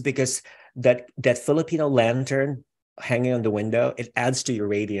interesting is because that Filipino lantern hanging on the window, it adds to your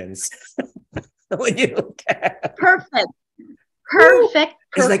radiance when you look at. Perfect. Woo! Perfect.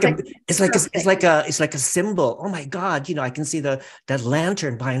 It's like a Perfect. it's like Perfect. a symbol. Oh my God! You know, I can see that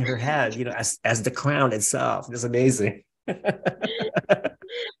lantern behind her head. You know, as the crown itself. It's amazing. Thank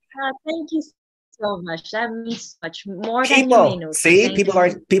you so much. That means much more than you may People know. So see thank you.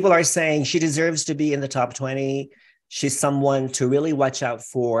 people are saying she deserves to be in the top 20. She's someone to really watch out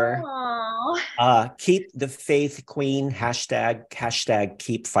for. Oh, Keep the faith, queen. Hashtag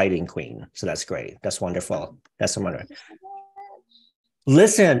keep fighting, queen. So that's great. That's wonderful. That's wonderful. thank you so much.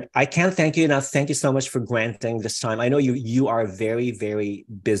 Listen, I can't thank you enough. Thank you so much for granting this time. I know you are very, very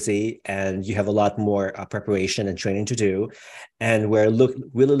busy and you have a lot more preparation and training to do. And we're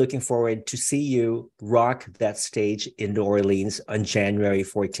really looking forward to see you rock that stage in New Orleans on January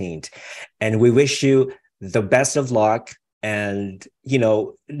 14th. And we wish you the best of luck. And, you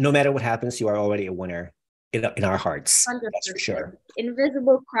know, no matter what happens, you are already a winner in our hearts. That's for 100%. sure.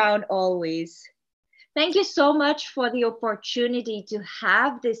 Invisible crown always. Thank you so much for the opportunity to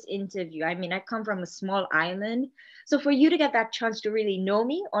have this interview. I mean, I come from a small island. So for you to get that chance to really know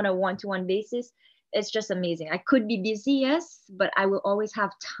me on a one-to-one basis, it's just amazing. I could be busy, yes, but I will always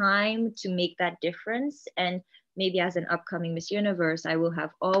have time to make that difference. And maybe as an upcoming Miss Universe, I will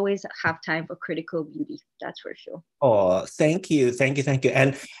have always have time for critical beauty. That's for sure. Oh, thank you, thank you, thank you.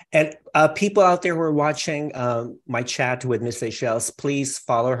 And people out there who are watching my chat with Miss Seychelles, please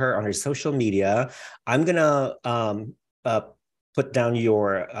follow her on her social media. I'm gonna put down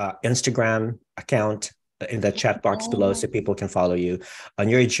your Instagram account in the chat box below so people can follow you on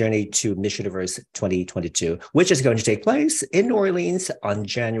your journey to Miss Universe 2022, which is going to take place in New Orleans on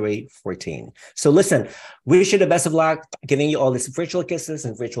January 14. So listen, wish you the best of luck, giving you all these virtual kisses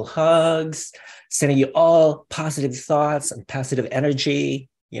and virtual hugs, sending you all positive thoughts and positive energy,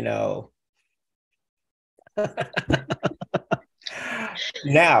 you know.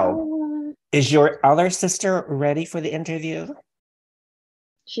 Now, is your other sister ready for the interview?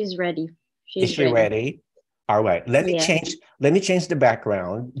 She's ready. Is She's she ready. ready? All right. Let me Yeah, change the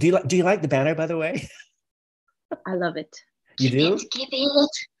background. Do you like the banner, by the way? I love it. You Keep do? it, keep it.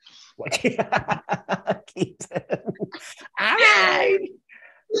 Keep it. All right.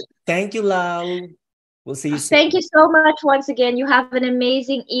 Thank you, love. We'll see you soon. Thank you so much once again. You have an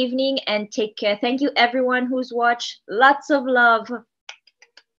amazing evening and take care. Thank you, everyone who's watched. Lots of love.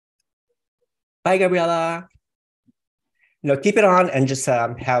 Bye, Gabriella. No, keep it on and just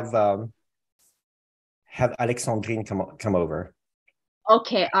have Alexandrine come over.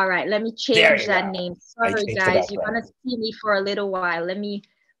 Okay, all right. Let me There change you that go. name. I Sorry, changed the guys. You're gonna background. see me for a little while. Let me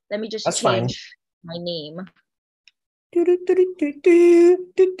just That's fine. change my name.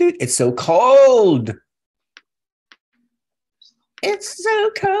 It's so cold. It's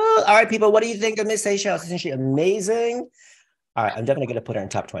so cold. All right, people, what do you think of Miss Seychelles? Isn't she amazing? All right, I'm definitely going to put her in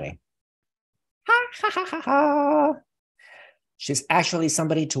top 20. Ha, ha, ha, ha, ha. She's actually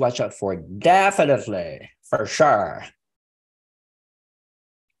somebody to watch out for. Definitely. For sure.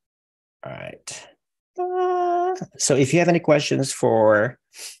 All right. So if you have any questions for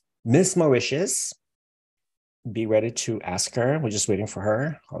Miss Mauritius, be ready to ask her. We're just waiting for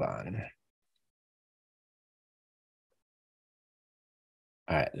her. Hold on.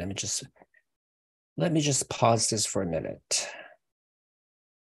 All right, let me just pause this for a minute.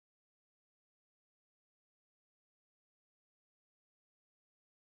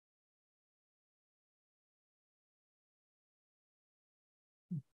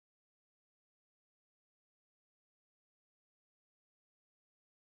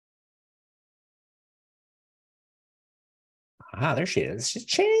 Aha, there she is. She's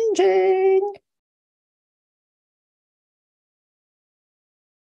changing.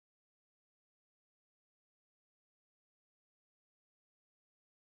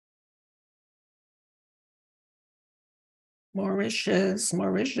 Mauritius,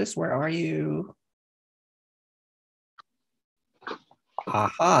 Mauritius, where are you?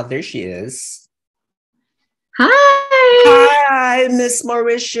 Aha, there she is. Hi. Hi, Miss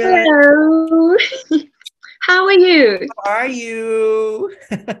Mauritius. Hello. How are you? How are you?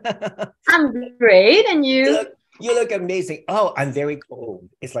 I'm great. And You you? look amazing. Oh, I'm very cold.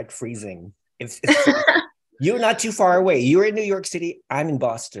 It's like freezing. It's freezing. You're not too far away. You're in New York City. I'm in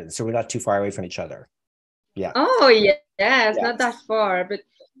Boston, so we're not too far away from each other. Yeah. Oh, yes, not that Yes. far. But,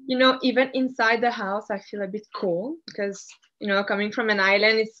 even inside the house, I feel a bit cold because, coming from an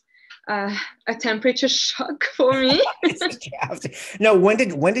island, it's a temperature shock for me. No, when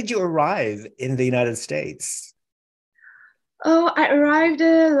did you arrive in the United States? Oh, I arrived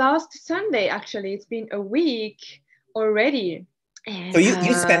last Sunday, actually. It's been a week already. So And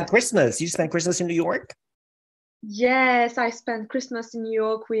you spent Christmas. You spent Christmas in New York? yes, I spent Christmas in New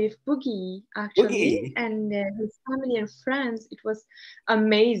York with Boogie, actually, Boogie. and his family and friends. It was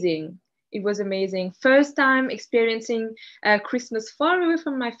amazing. It was amazing. First time experiencing Christmas far away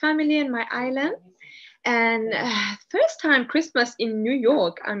from my family and my island. And first time Christmas in New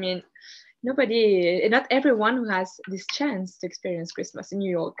York. I mean, not everyone who has this chance to experience Christmas in New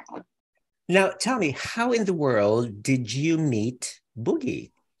York. Now tell me, how in the world did you meet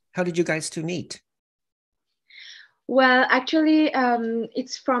Boogie? How did you guys two meet? Well, actually,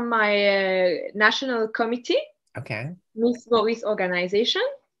 it's from my national committee, Okay. Miss Maurice organization,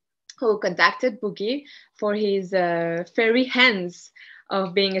 who contacted Boogie for his fairy hands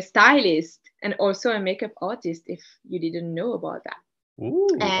of being a stylist and also a makeup artist, if you didn't know about that. Ooh,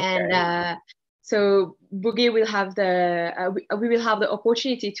 And okay. so Boogie will have we will have the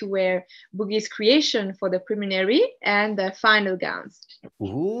opportunity to wear Boogie's creation for the preliminary and the final gowns.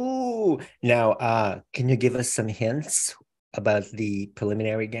 Ooh. Now, can you give us some hints about the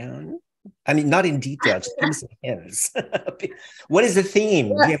preliminary gown? I mean, not in detail, just give me some hints. What is the theme?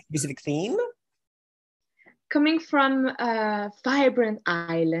 Do Well, you have a specific theme? coming from a vibrant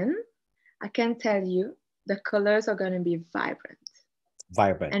island, I can tell you the colors are going to be vibrant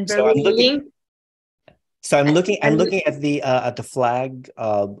Vibrant. and So very I'm looking. linked. So I'm And looking at the flag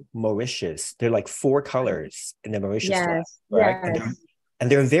of Mauritius. There are like four colors in the Mauritius flag, yes, right? yes, And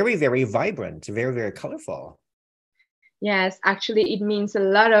they're very, very vibrant, very, very colorful. yes. Actually, it means a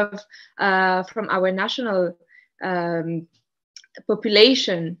lot of from our national um,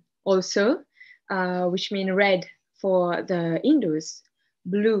 population also, which mean red for the Hindus,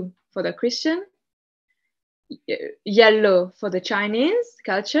 blue for the Christian, yellow for the Chinese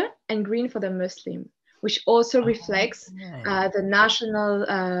culture, and green for the Muslim, which also reflects Oh, the national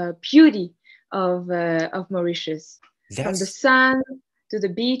beauty of Mauritius, from the that's sun to the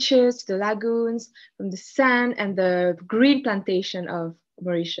beaches, to the lagoons, from the sand and the green plantation of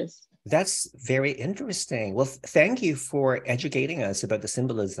Mauritius. that's very interesting. Well, thank you for educating us about the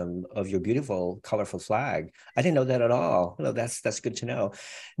symbolism of your beautiful, colorful flag. I didn't know that at all. No, that's good to know.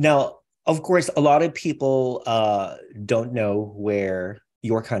 Now, of course, a lot of people don't know where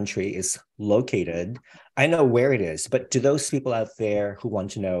your country is located. I know where it is, but to those people out there who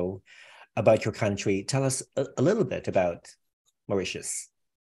want to know about your country, tell us a little bit about Mauritius.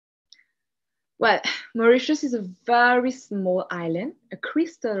 Well, Mauritius is a very small island, a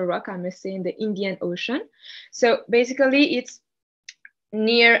crystal rock, I must say, in the Indian Ocean. So basically, it's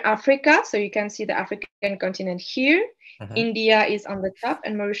near Africa. So you can see the African continent here. Uh-huh. India is on the top,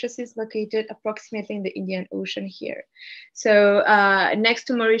 and Mauritius is located approximately in the Indian Ocean here. So next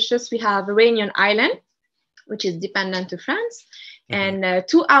to Mauritius, we have Réunion Island, which is dependent to France. Mhm. And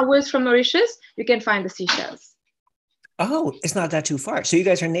 2 hours from Mauritius, you can find the Seychelles. Oh, it's not that too far. So you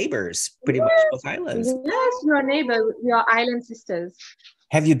guys are neighbors, pretty much, Yes, both islands. yes, you are neighbor, you are island sisters.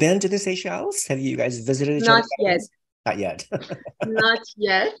 Have you been to the Seychelles? Have you guys visited each Not other's yet, islands? Not yet. not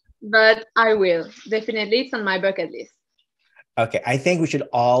yet, but I will. Definitely, it's on my bucket list. Okay, I think we should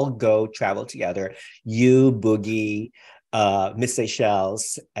all go travel together. You, Boogie, Miss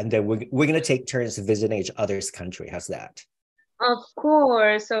Seychelles, and then we're gonna take turns visiting each other's country. How's that? Of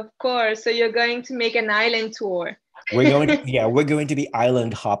course, of course. So you're going to make an island tour. Yeah, we're going to be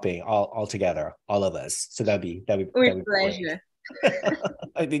island hopping all together, all of us. So With that'd be great. pleasure.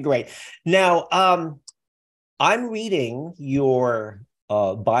 That'd be great. Now, I'm reading your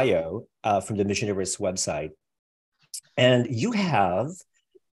bio from the Miss Universe website, and you have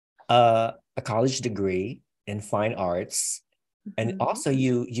a college degree in fine arts, and Mhm. also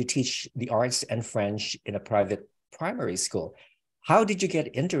you teach the arts and French in a private primary school. how did you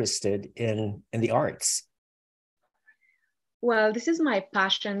get interested in the arts? Well, this is my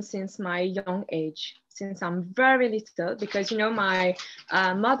passion since my young age, since I'm very little, because, my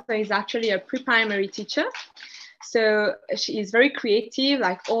mother is actually a pre-primary teacher. So she is very creative,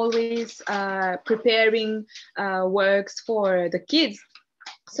 like always preparing works for the kids.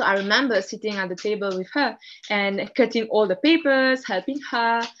 So I remember sitting at the table with her and cutting all the papers, helping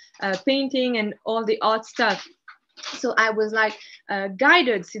her, painting and all the art stuff. So I was like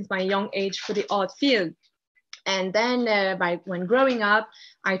guided since my young age for the art field. And then when growing up,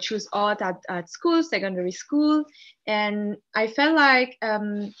 I chose art at school, secondary school. And I felt like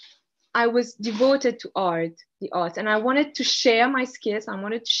I was devoted to the arts, and I wanted to share my skills. I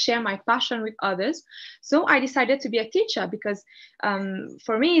wanted to share my passion with others. So I decided to be a teacher because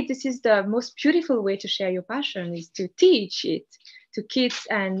for me, this is the most beautiful way to share your passion, is to teach it to kids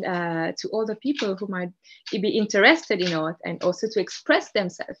and to other people who might be interested in art, and also to express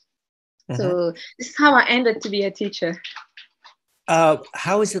themselves. Mm-hmm. So this is how I ended to be a teacher.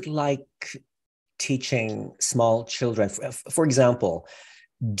 How is it like teaching small children? For example,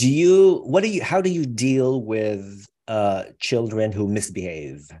 how do you deal with children who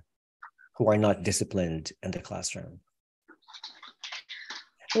misbehave, who are not disciplined in the classroom?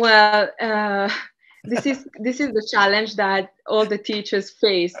 Well, this is the challenge that all the teachers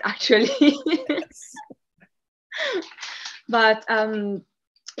face, actually. Yes. But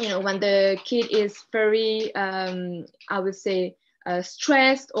when the kid is very, I would say,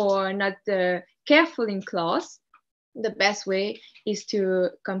 stressed or not careful in class, the best way is to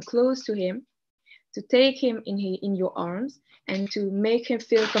come close to him, to take him in your arms, and to make him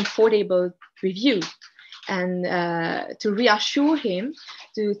feel comfortable with you, and to reassure him,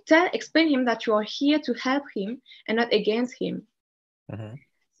 to explain him that you are here to help him and not against him. Mm-hmm.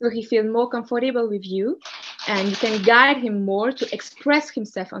 So he feels more comfortable with you, and you can guide him more to express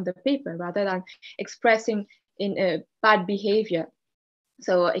himself on the paper rather than expressing in a bad behavior.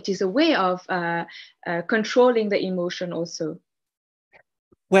 So it is a way of controlling the emotion also.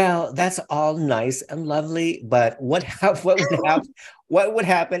 Well, that's all nice and lovely, but what would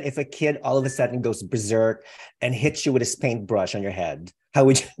happen if a kid all of a sudden goes berserk and hits you with his paintbrush on your head? How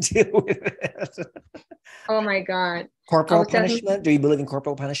would you deal with it? Oh my God. Corporal punishment? Do you believe in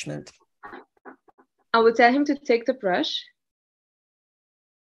corporal punishment? I would tell him to take the brush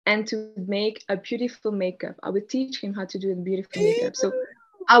and to make a beautiful makeup. I will teach him how to do a beautiful makeup. So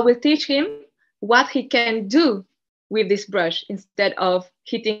I will teach him what he can do with this brush instead of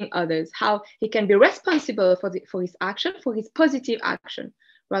hitting others, how he can be responsible for his action, for his positive action,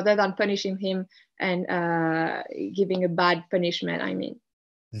 rather than punishing him and giving a bad punishment, I mean.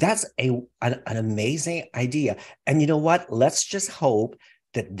 That's an amazing idea. And you know what? Let's just hope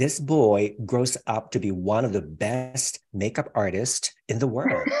that this boy grows up to be one of the best makeup artists in the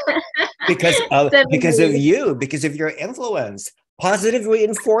world because of you, because of your influence. Positive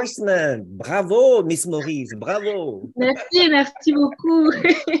reinforcement. Bravo, Miss Maurice. Bravo. Merci beaucoup.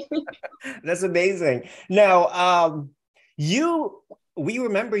 That's amazing. Now, we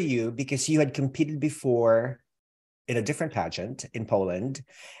remember you because you had competed before in a different pageant in Poland,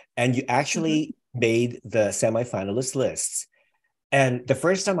 and you actually made the semifinalist lists. And the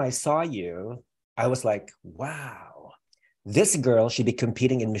first time I saw you, I was like, wow, this girl should be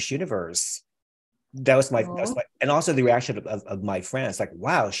competing in Miss Universe. That was my, and also the reaction of my friends, like,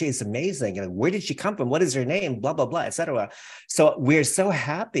 wow, she is amazing. And where did she come from? What is her name? Blah, blah, blah, etc. So we're so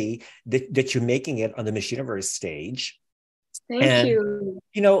happy that you're making it on the Miss Universe stage. Thank you.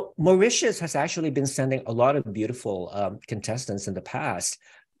 You know, Mauritius has actually been sending a lot of beautiful contestants in the past,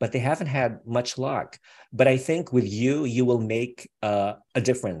 but they haven't had much luck. But I think with you, you will make a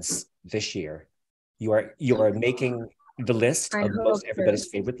difference this year. You are making the list of most everybody's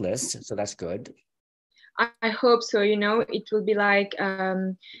favorite list, so that's good. I hope so. You know, it will be like riz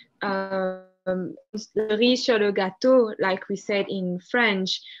sur le gâteau, like we said in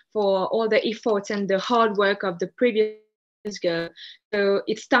French, for all the efforts and the hard work of the previous girl. So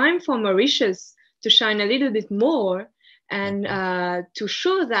it's time for Mauritius to shine a little bit more and to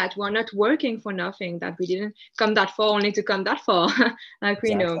show that we're not working for nothing, that we didn't come that far only to come that far, like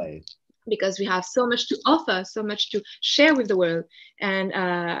we know. Because we have so much to offer, so much to share with the world. And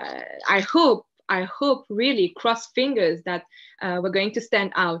I hope really, cross fingers, that we're going to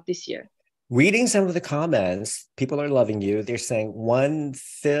stand out this year. Reading some of the comments, people are loving you. They're saying my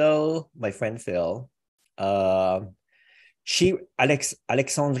friend Phil,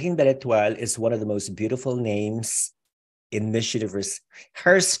 Alexandrine Belle-Etoile is one of the most beautiful names in Miss Universe.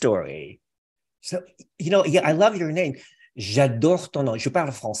 Her story. So, I love your name. J'adore ton nom. Je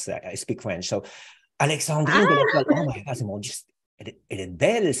parle français. I speak French. So, Alexandrine Belle-Etoile, oh my God, c'est mon Dieu. Elle est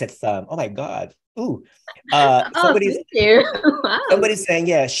belle, cette femme. Oh my God. Ooh. Oh, thank you. Wow. Somebody's saying,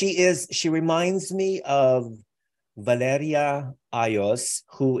 yeah, she reminds me of Valeria Ayos,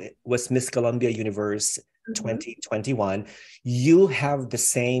 who was Miss Columbia Universe 2021. You have the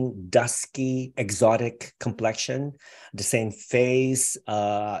same dusky, exotic complexion, the same face,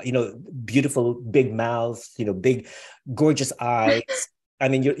 beautiful big mouth, big, gorgeous eyes. I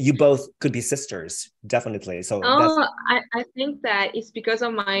mean, you both could be sisters, definitely. So I think that it's because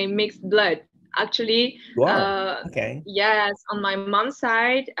of my mixed blood. Actually, you are. Okay. yes, on my mom's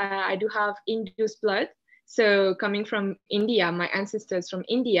side, I do have Indus blood. So coming from India, my ancestors from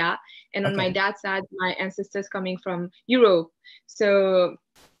India, and on my dad's side, my ancestors coming from Europe. So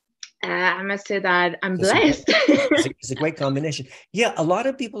I must say that I'm blessed. It's a great combination. Yeah, a lot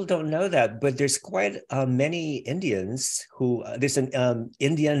of people don't know that, but there's quite many Indians who there's an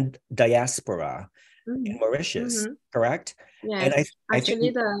Indian diaspora in Mauritius, correct? Yes, and I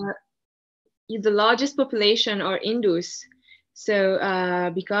actually, think the largest population are Indus.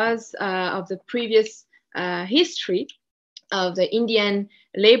 So because of the previous history of the Indian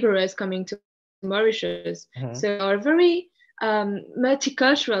laborers coming to Mauritius, so our very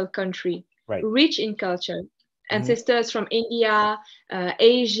multicultural country, right, rich in culture. Ancestors from India,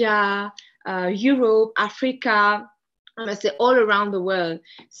 Asia, Europe, Africa, I must say all around the world.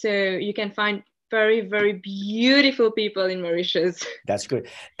 So you can find very, very beautiful people in Mauritius. That's good.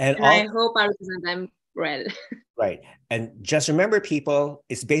 And I hope I represent them well. Right. And just remember, people,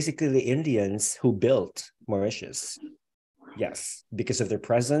 it's basically the Indians who built Mauritius. Yes, because of their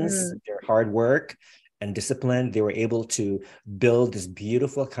presence, their hard work and discipline, they were able to build this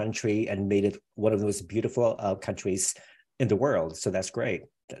beautiful country and made it one of the most beautiful countries in the world. So that's great.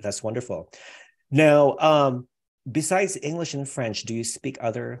 That's wonderful. Now, besides English and French, do you speak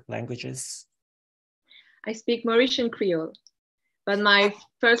other languages? I speak Mauritian Creole, but my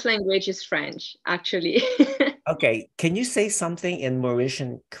first language is French, actually. Okay, can you say something in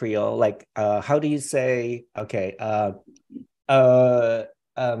Mauritian Creole? Like, how do you say, okay,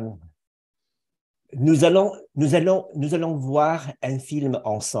 nous allons voir un film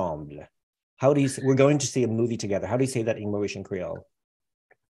ensemble. How do you say, we're going to see a movie together. How do you say that in Mauritian Creole?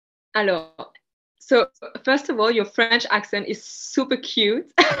 Alors, so first of all, your French accent is super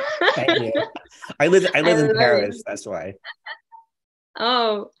cute. Thank you. I live in Paris, that's why.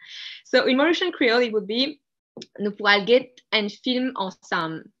 Oh, so in Mauritian Creole, it would be nous pourrons get un film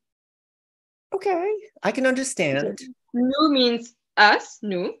ensemble. Okay, I can understand. Nous means us,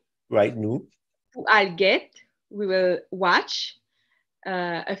 nous. Right, nous. I'll get, we will watch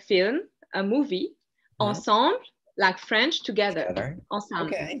a film, a movie, ensemble, like French, together. Ensemble.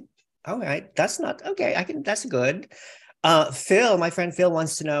 Okay, all right. That's not, okay, that's good. Phil, my friend Phil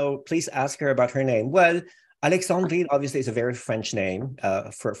wants to know, please ask her about her name. Well, Alexandrine obviously is a very French name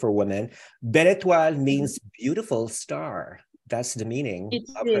for women. Belle-Etoile means beautiful star. That's the meaning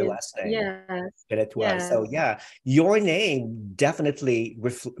of her last name. Yes. Yes. So yeah, your name definitely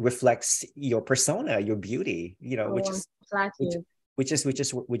reflects your persona, your beauty. Which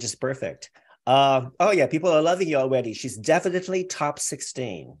is perfect. Oh yeah, people are loving you already. She's definitely top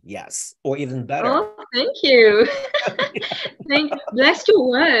 16. Yes, or even better. Oh, thank you. Bless your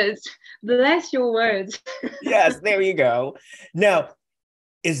words. Bless your words. Yes, there you go. Now,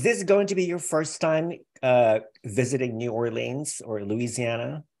 is this going to be your first time visiting New Orleans or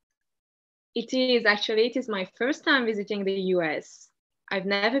Louisiana? It is actually. It is my first time visiting the US. I've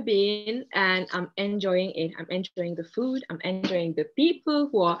never been, and I'm enjoying it. I'm enjoying the food. I'm enjoying the people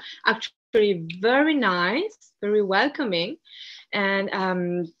who are actually very nice, very welcoming,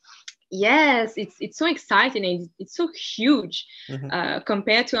 and yes, it's so exciting and it's so huge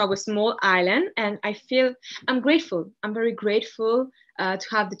compared to our small island. And I feel I'm grateful. I'm very grateful to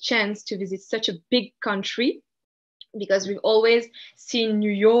have the chance to visit such a big country, because we've always seen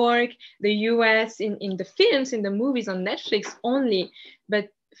New York, the US in the films, in the movies, on Netflix only. But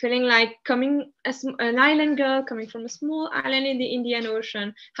feeling like coming as an island girl, coming from a small island in the Indian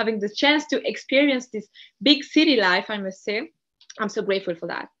Ocean, having the chance to experience this big city life, I must say, I'm so grateful for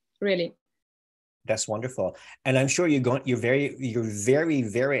that. Really. That's wonderful. And I'm sure you're very,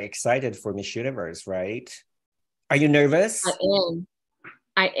 very excited for Miss Universe, right? Are you nervous?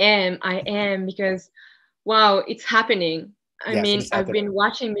 I am, because wow, it's happening. I mean, I've been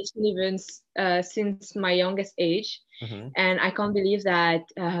watching Miss Universe since my youngest age, and I can't believe that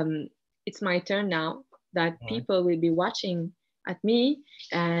it's my turn now, that people will be watching at me,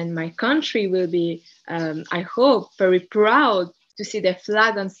 and my country will be, I hope, very proud to see their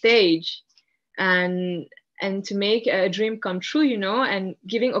flag on stage. And and to make a dream come true, you know, and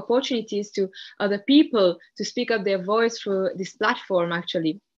giving opportunities to other people to speak up their voice through this platform,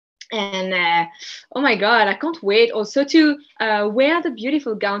 actually. And oh my God, I can't wait also to wear the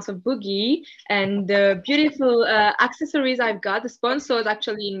beautiful gowns of Boogie and the beautiful accessories I've got, the sponsors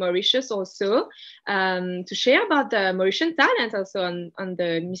actually in Mauritius also, to share about the Mauritian talent also on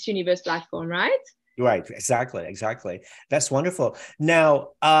the Miss Universe platform, right? Right, exactly. That's wonderful.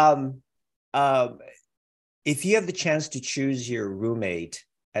 Now, if you have the chance to choose your roommate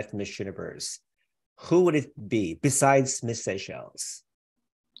at Miss Universe, who would it be besides Miss Seychelles?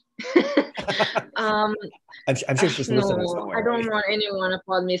 I'm sure she's listening No, somewhere, I don't right? want anyone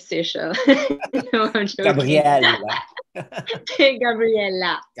apart Miss Seychelles. No, I'm joking. Gabriella.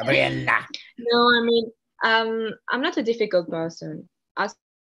 Gabriella. Gabriella. No, I mean, I'm not a difficult person. As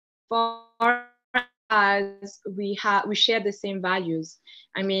far as we share the same values.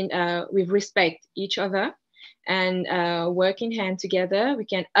 I mean, we respect each other and working hand together, we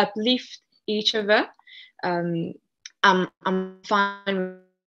can uplift each other. Um, I'm fine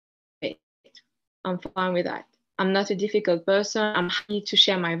with it. I'm fine with that. I'm not a difficult person. I'm happy to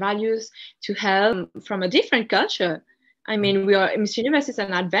share my values, to help from a different culture. I mean, we are Miss Universe is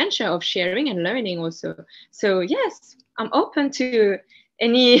an adventure of sharing and learning also. So yes, I'm open to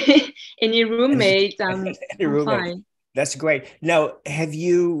any any roommate. Any I'm roommate. fine. That's great. Now, have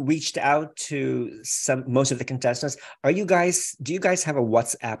you reached out to most of the contestants? Do you guys have a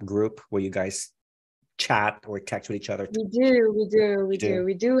WhatsApp group where you guys chat or text with each other? We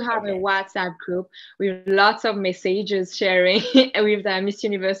do have a WhatsApp group with lots of messages sharing with the Miss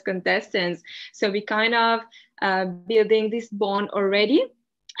Universe contestants. So we kind of building this bond already,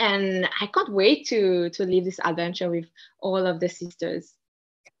 and I can't wait to live this adventure with all of the sisters.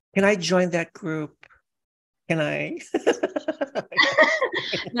 Can I join that group? Can I?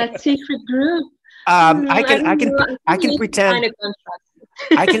 That secret group. I can pretend. Sign a contract.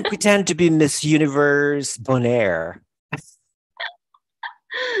 I can pretend to be Miss Universe Bonaire.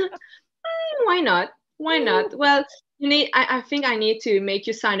 Why not? Why not? Well, I think I need to make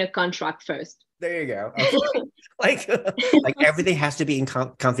you sign a contract first. There you go. Okay. like everything has to be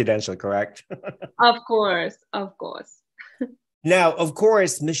confidential, correct? Of course, of course. Now, of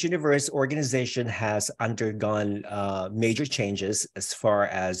course, Miss Universe organization has undergone major changes as far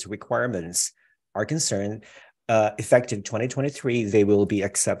as requirements are concerned. Effective 2023, they will be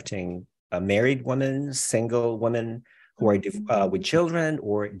accepting married women, single women who are with children,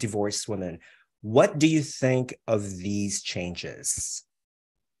 or divorced women. What do you think of these changes?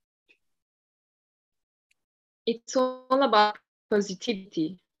 It's all about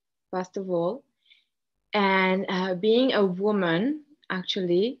positivity, first of all. And being a woman,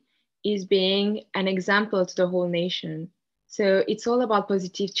 actually, is being an example to the whole nation. So it's all about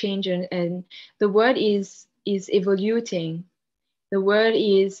positive change, and the word is evoluting. The word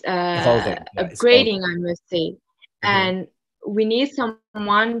is upgrading, I must say. And we need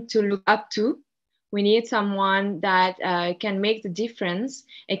someone to look up to. We need someone that can make the difference.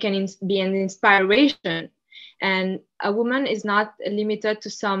 It can be an inspiration. And a woman is not limited to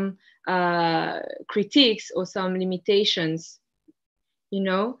some critiques or some limitations, you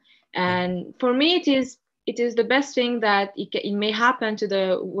know. And for me, it is the best thing that it may happen to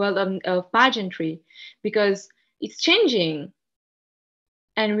the world of pageantry, because it's changing,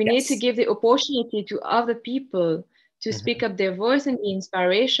 and we need to give the opportunity to other people to speak up their voice and be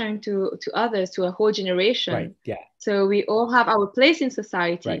inspiration to others, to a whole generation. Right. Yeah. So we all have our place in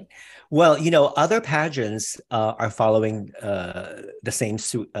society. Right. Well, other pageants are following the same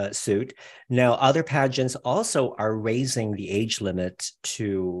suit. Now, other pageants also are raising the age limit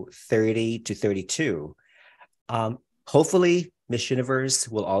to 30 to 32. Hopefully, Miss Universe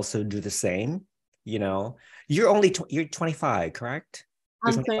will also do the same. You're 25, correct?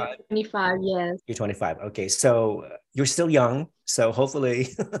 I'm 25, yes. You're 25. Okay, so you're still young. So hopefully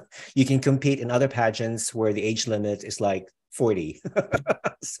you can compete in other pageants where the age limit is like 40.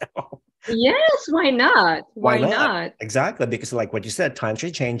 So, yes, why not? Why not? Exactly, because like what you said, times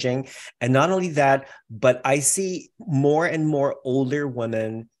are changing. And not only that, but I see more and more older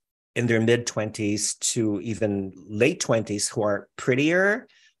women in their mid-20s to even late 20s who are prettier,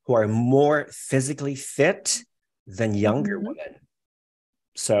 who are more physically fit than younger women.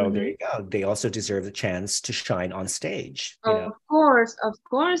 So there you go. They also deserve the chance to shine on stage. Of course.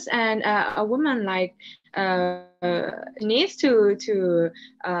 And a woman like needs to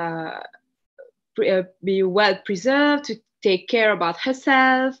be well preserved, to take care about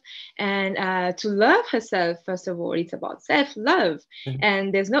herself, and to love herself. First of all, it's about self-love,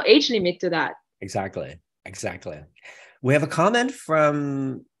 and there's no age limit to that. Exactly. We have a comment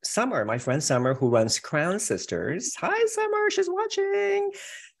from Summer, my friend Summer, who runs Crown Sisters. Hi, Summer. She's watching.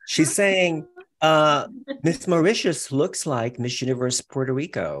 She's saying, Miss Mauritius looks like Miss Universe Puerto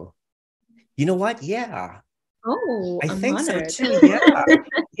Rico. You know what? Yeah. Oh, I I'm think so honored. too. Yeah.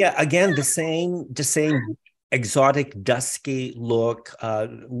 Yeah. Again, the same exotic, dusky look,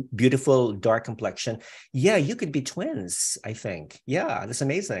 beautiful dark complexion. Yeah, you could be twins, I think. Yeah, that's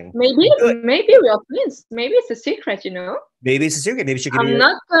amazing. Maybe Good. maybe we are twins. Maybe it's a secret, you know. Maybe it's a secret. Maybe she could be I'm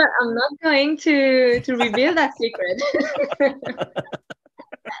not going to reveal that secret.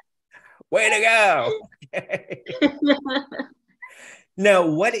 way to go. Okay. Now,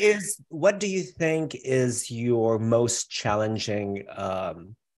 what do you think is your most challenging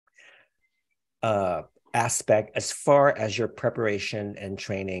aspect as far as your preparation and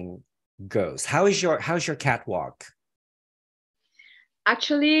training goes? How's your catwalk?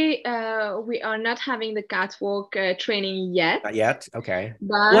 Actually, we are not having the catwalk training yet. Not yet? Okay.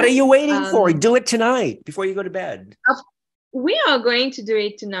 But What are you waiting for? Do it tonight before you go to bed. we are going to do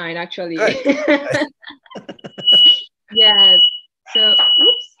it tonight, actually. Good. Yes. So,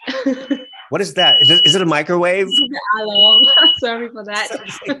 oops. What is that? Is it a microwave? Alarm. Sorry for that.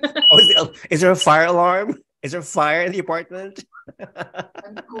 Oh, is there a fire alarm? Is there fire in the apartment?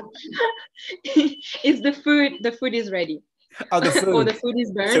 It's the food. The food is ready. Oh, the food. Or the food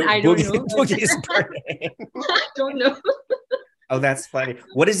is burned. So I don't know. Boogie is burning. I don't know. Oh, that's funny.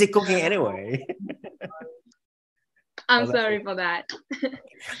 What is he cooking anyway? I'm sorry for that.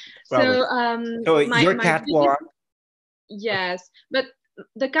 So, So, your catwalk. Yes, but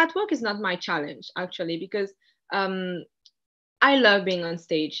the catwalk is not my challenge actually, because I love being on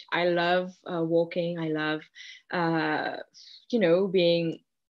stage. I love walking. I love, being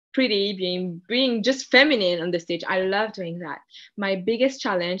pretty, being just feminine on the stage. I love doing that. My biggest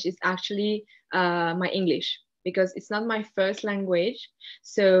challenge is actually my English, because it's not my first language.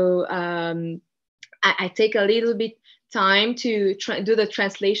 So I take a little bit time to do the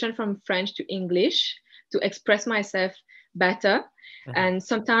translation from French to English to express myself better. And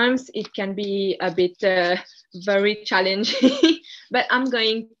sometimes it can be a bit very challenging, but I'm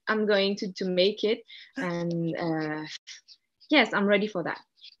going to make it. And yes, I'm ready for that.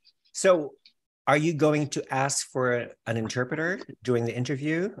 So are you going to ask for an interpreter during the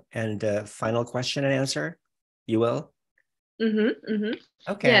interview and final question and answer? You will?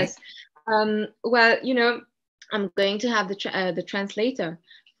 Okay. Yes. Well, I'm going to have the translator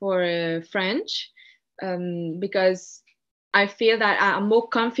for French, because I feel that I'm more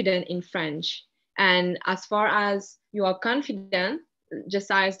confident in French. And as far as you are confident, just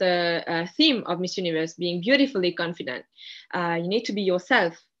as the theme of Miss Universe, being beautifully confident, you need to be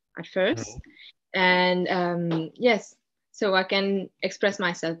yourself at first. And yes, so I can express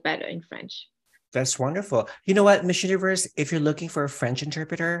myself better in French. That's wonderful. You know what, Miss Universe, if you're looking for a French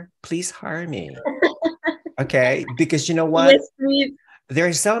interpreter, please hire me. Okay, because you know what? Yes, please. There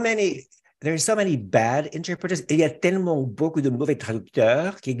are so many bad interpreters. Il y a tellement beaucoup de mauvais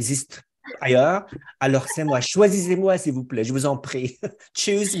traducteurs qui existent ailleurs. Alors c'est moi. Choisissez-moi, s'il vous plaît. Je vous en prie.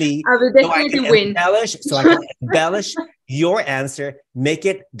 Choose me. I will definitely win. So I can embellish your answer. Make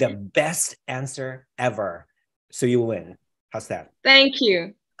it the best answer ever. So you win. How's that? Thank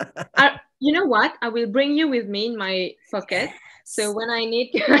you. You know what? I will bring you with me in my pocket. So when I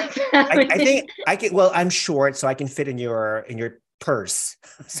need to, I think I can. Well, I'm short, so I can fit in your purse,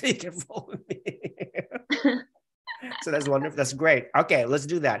 so you can follow me. So that's wonderful. That's great. Okay, let's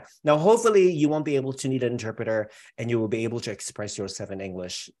do that. Now, hopefully, you won't be able to need an interpreter, and you will be able to express yourself in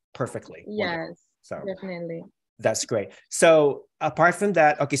English perfectly. Yes, wonderful. So definitely. That's great. So apart from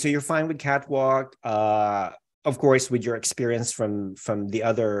that, okay, so you're fine with catwalk. Of course, with your experience from the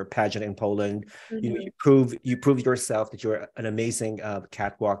other pageant in Poland, you prove yourself that you're an amazing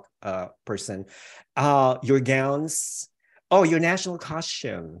catwalk person. Your gowns, your national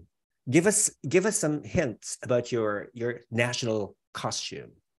costume. Give us some hints about your national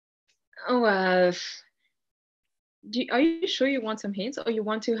costume. Oh, are you sure you want some hints, or you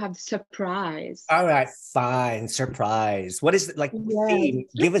want to have the surprise? All right, fine. Surprise. What is it like? Theme?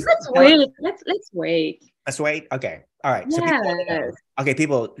 Give us. Let's wait. Let's wait. Let's wait. Okay. All right. So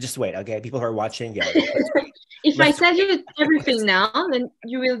people just wait. Okay. People who are watching, yeah. If I tell you everything now, then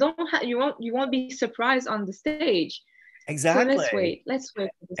you won't be surprised on the stage. Exactly. So let's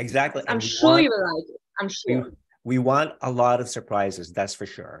wait. Exactly. I'm sure you will like it. I'm sure. We want a lot of surprises. That's for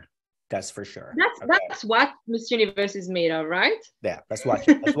sure. That's what Miss Universe is made of, right? Yeah, let's watch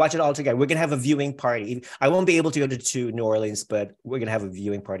it. Let's watch it all together. We're gonna have a viewing party. I won't be able to go to New Orleans, but we're gonna have a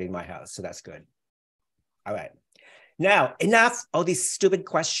viewing party in my house, so that's good. All right. Now, enough all these stupid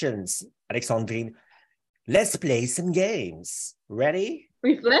questions, Alexandrine. Let's play some games. Ready?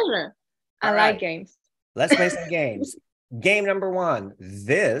 With pleasure. I All like right. games. Let's play some games. Game number 1,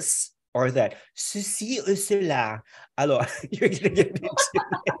 this or that. Ceci ou cela. Alors, you're going to give me 2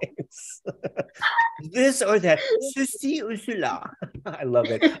 names. This or that. Ceci ou cela. I love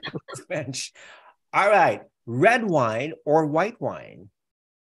it. French. All right. Red wine or white wine?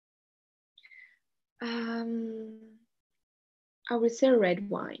 I would say red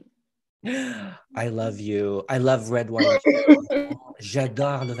wine. I love you. I love red wine.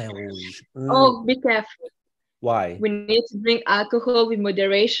 J'adore le vin rouge. Oh, be careful. Why? We need to drink alcohol with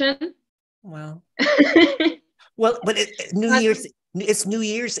moderation. Well, but it's New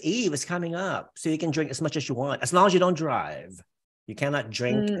Year's Eve is coming up, so you can drink as much as you want, as long as you don't drive. You cannot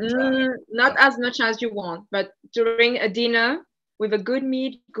drink. Not as much as you want, but during a dinner with a good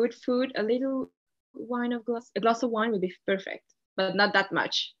meat, good food, a glass of wine would be perfect, but not that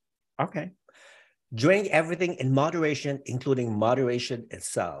much. Okay. Drink everything in moderation, including moderation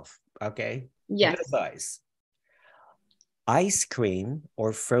itself. Okay. Yes. Good advice. Ice cream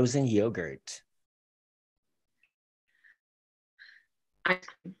or frozen yogurt? Ice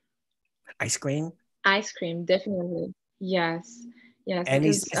cream. Ice cream? Ice cream, definitely. Yes. Yes.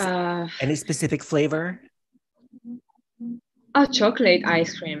 Any specific flavor? Chocolate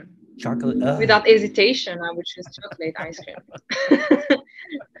ice cream. Chocolate. Without hesitation, I would choose chocolate ice cream.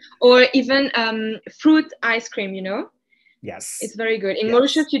 Or even fruit ice cream, you know? Yes. It's very good. In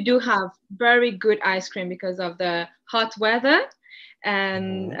Mauritius, you do have very good ice cream because of the hot weather.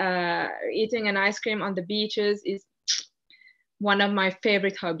 And eating an ice cream on the beaches is one of my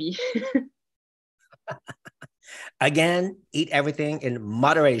favorite hobbies. Again, eat everything in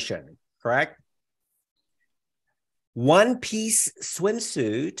moderation, correct? One-piece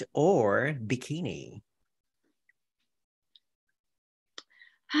swimsuit or bikini?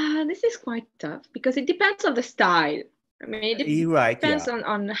 This is quite tough because it depends on the style. I mean, it depends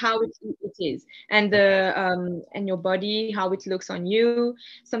on how it is and and your body, how it looks on you.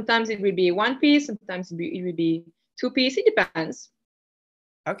 Sometimes it will be one piece, sometimes it will be two piece. It depends.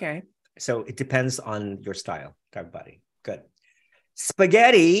 Okay, so it depends on your style, everybody. Good.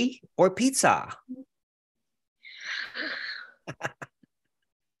 Spaghetti or pizza?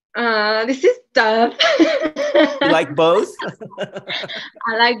 This is tough. You like both?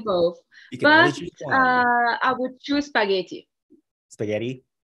 I like both. You can only choose one. I would choose spaghetti. Spaghetti?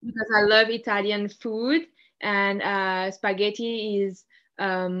 Because I love Italian food, and spaghetti is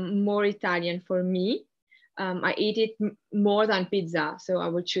more Italian for me. I eat it more than pizza, so I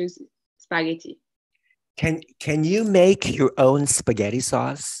would choose spaghetti. Can you make your own spaghetti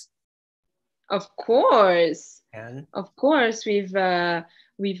sauce? Of course. And? Of course, with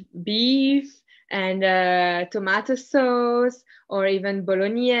beef and tomato sauce, or even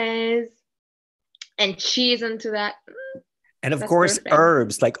bolognese and cheese into that. And of course, perfect.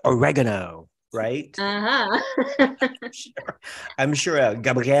 Herbs like oregano, right? I'm sure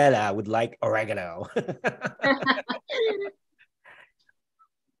Gabriella would like oregano.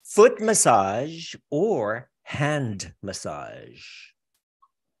 Foot massage or hand massage?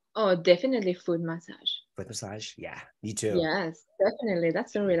 Oh, definitely foot massage. Foot massage? Yeah, me too. Yes, definitely.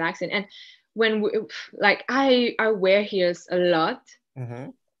 That's so relaxing. And when I wear heels a lot.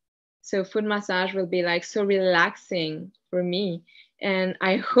 So foot massage will be like so relaxing for me. And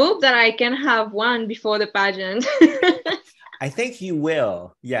I hope that I can have one before the pageant. I think you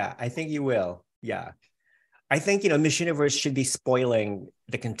will. Yeah, I think you will. Yeah. I think, Miss Universe should be spoiling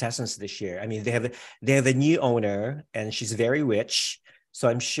the contestants this year. I mean, they have a new owner and she's very rich. So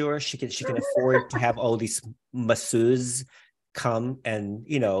I'm sure she can afford to have all these masseuses come and,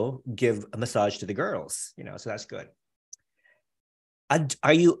 give a massage to the girls, so that's good.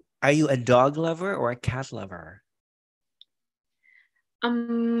 Are you a dog lover or a cat lover?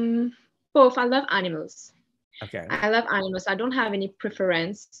 Both. I love animals. Okay. I love animals. I don't have any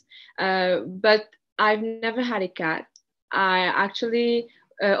preference, but I've never had a cat. I actually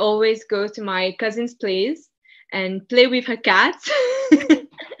always go to my cousin's place and play with her cats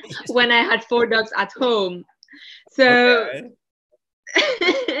when I had 4 dogs at home. So,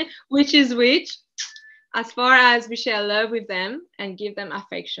 which is which, as far as we share love with them and give them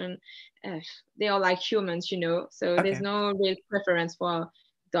affection, they are like humans, so there's no real preference for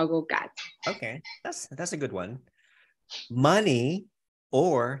dog or cat. Okay, that's a good one. Money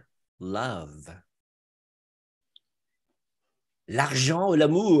or love? L'argent ou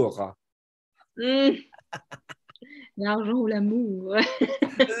l'amour? L'argent ou l'amour?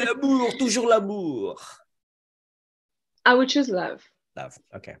 L'amour, toujours l'amour. I would choose love. Love,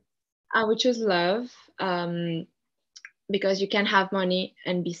 okay. I would choose love because you can have money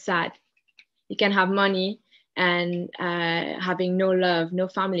and be sad You can have money and having no love, no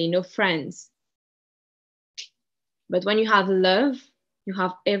family, no friends. But when you have love, you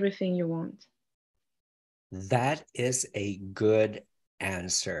have everything you want. That is a good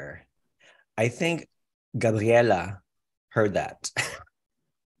answer. I think Gabriella heard that.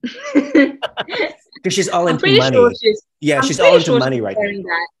 Because she's all I'm into pretty money. sure she's. Yeah, I'm she's pretty all into sure money she's right now. hearing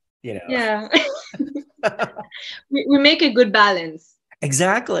that. You know. Yeah. we make a good balance.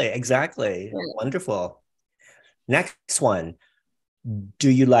 Exactly. Yeah. Wonderful. Next one. Do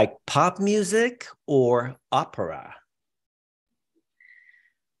you like pop music or opera?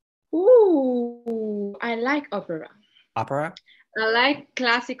 Ooh, I like opera. Opera? I like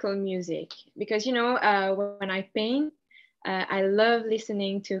classical music because, when I paint, I love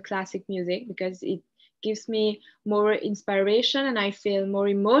listening to classic music because it gives me more inspiration and I feel more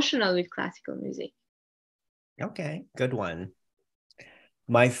emotional with classical music. Okay, good one.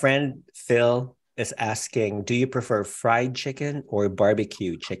 My friend Phil is asking, do you prefer fried chicken or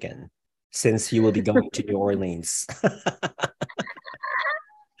barbecue chicken? Since you will be going to New Orleans.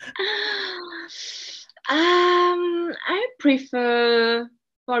 I prefer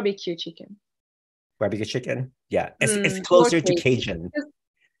barbecue chicken. Barbecue chicken? Yeah, it's More closer to tasty. Cajun.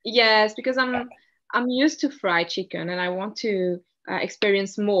 Yes, because I'm used to fried chicken and I want to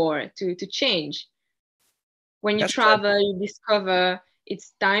experience more to change. When you That's travel, you discover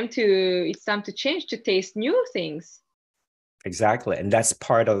it's time to change, to taste new things. exactly. And that's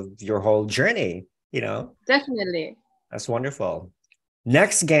part of your whole journey, Definitely. That's wonderful.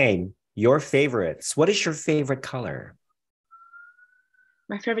 Next game, your favorites. What is your favorite color?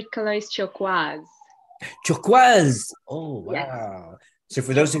 My favorite color is turquoise. Turquoise. Oh, wow. Yes. So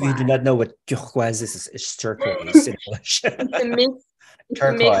for those of you who do Turquoise. not know what turquoise is, it's turquoise in English. It's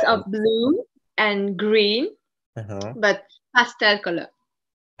a mix of blue and green, but pastel color.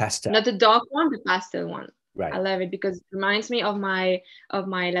 Pastel. Not the dark one, the pastel one. Right. I love it because it reminds me of my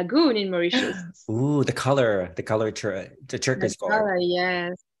lagoon in Mauritius. Ooh, the turquoise color.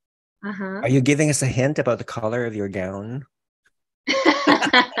 Yes. Are you giving us a hint about the color of your gown?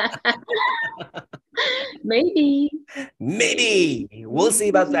 Maybe. We'll see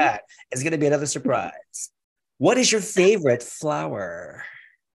about that. It's going to be another surprise. What is your favorite flower?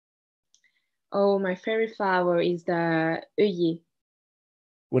 Oh, my favorite flower is the œillet.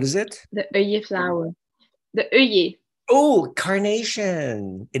 What is it? The œillet flower. The œillet. Oh,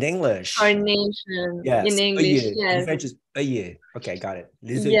 carnation in English. Carnation yes. in English. Œillet. Yes. In French is œillet. Okay, got it.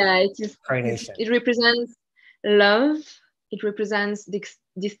 Yeah, it is carnation. It represents love. It represents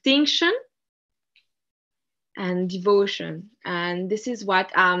distinction and devotion. And this is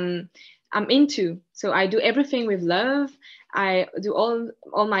what I'm into. So I do everything with love. I do all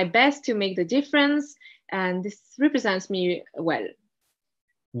my best to make the difference. And this represents me well.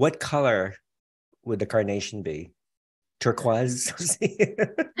 What color would the carnation be? Turquoise?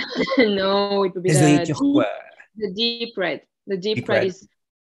 No, it would be the deep red. The deep red is,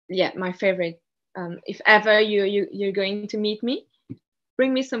 my favorite. If ever you're going to meet me,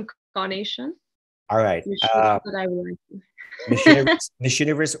 bring me some carnation. All right. I would like to. Miss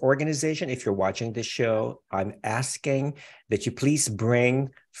Universe organization, if you're watching this show, I'm asking that you please bring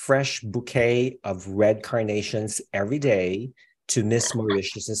fresh bouquet of red carnations every day to Miss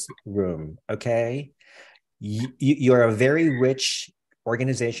Mauritius's room, okay? You're a very rich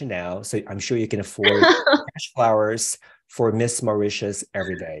organization now, so I'm sure you can afford fresh flowers for Miss Mauritius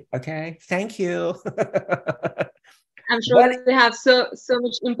every day, okay? Thank you. I'm sure they have so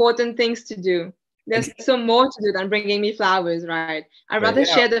much important things to do. There's so more to do than bringing me flowers, right? I'd rather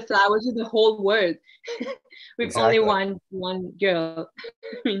share the flowers with the whole world with only one girl.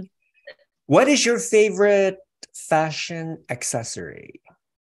 What is your favorite fashion accessory?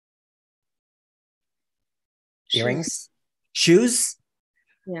 Earrings? Shoes?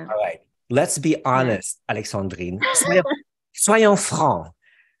 Yeah. All right. Let's be honest, Alexandrine. Soyons francs.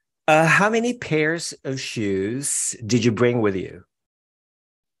 How many pairs of shoes did you bring with you?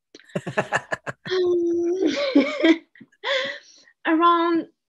 Around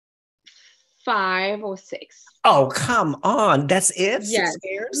 5 or 6. Oh, come on. That's it? Yes. 6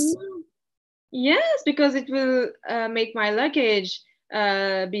 pairs? Yes, because it will make my luggage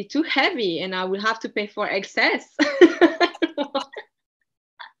be too heavy and I will have to pay for excess.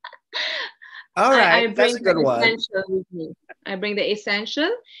 All right, I bring that's a good one. Essential with me. I bring the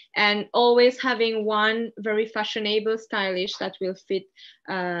essential and always having one very fashionable, stylish that will fit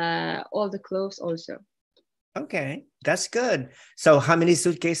all the clothes also. Okay, that's good. So how many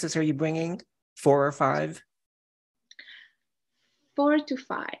suitcases are you bringing? 4 or 5? 4 to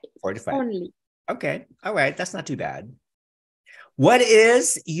 5. 4 to 5. Only. Okay, all right, that's not too bad. What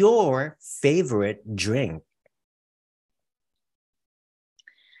is your favorite drink?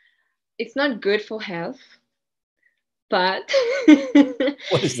 It's not good for health, but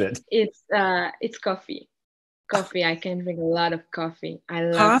What is it? it's coffee. Coffee. I can drink a lot of coffee. I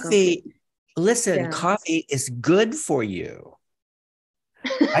love Coffee. coffee. Listen, Yeah. coffee is good for you.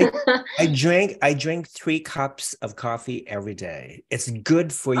 I drink 3 cups of coffee every day. It's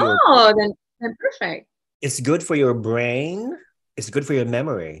good for your then perfect. It's good for your brain. It's good for your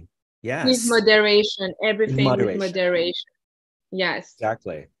memory. Yes. With moderation, everything Moderation. with moderation. Yes.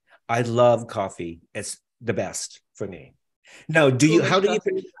 Exactly. I love coffee. It's the best for me. No, how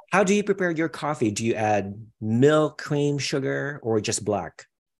do you prepare your coffee? Do you add milk, cream, sugar, or just black?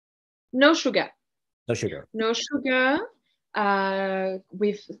 No sugar. No sugar. No sugar.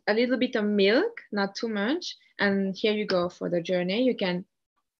 With a little bit of milk, not too much. And here you go for the journey. You can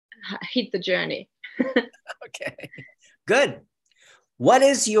hit the journey. Okay. Good. What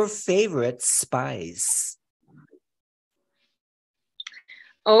is your favorite spice?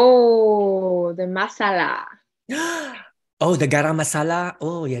 Oh, the masala. Oh, the garam masala.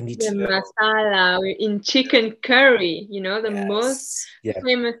 Oh, yeah, me The too. masala in chicken curry, the most Yes.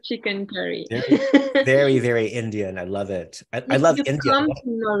 famous chicken curry. Very, very Indian. I love it. I love India. If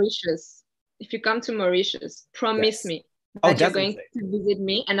you come to Mauritius, promise me Oh, that you're definitely. going to visit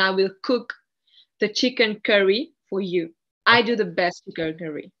me and I will cook the chicken curry for you. I do the best chicken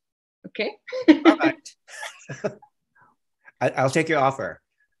curry. Okay? All right. I'll take your offer.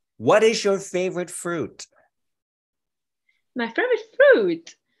 What is your favorite fruit? My favorite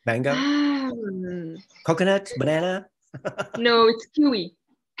fruit? Mango? Coconut? Banana? No, it's kiwi.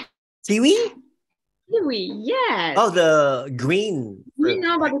 Kiwi? Kiwi, yes. Oh, the green fruit. You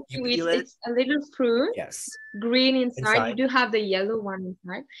know about the kiwi? It's a little fruit. Yes. Green inside. You do have the yellow one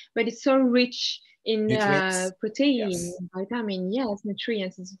inside, but it's so rich in protein, vitamin,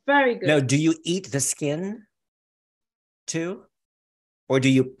 nutrients. It's very good. Now, do you eat the skin too? Or do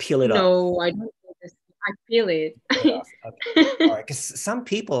you peel it off? No, I don't eat this. I peel it. Okay. All right. Because some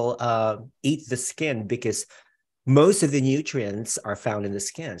people eat the skin because most of the nutrients are found in the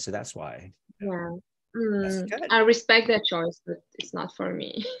skin. So that's why. Yeah. I respect that choice, but it's not for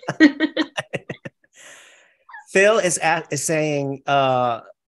me. Phil is saying,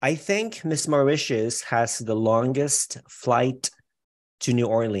 I think Miss Mauritius has the longest flight to New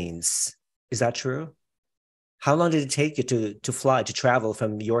Orleans. Is that true? How long did it take you to travel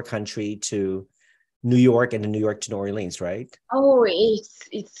from your country to New York and then New York to New Orleans, right? Oh,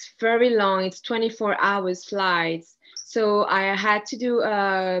 it's very long. It's 24 hours flights. So I had to do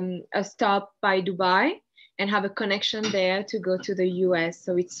a stop by Dubai and have a connection there to go to the US.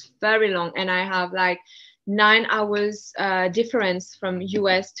 So it's very long. And I have like 9 hours difference from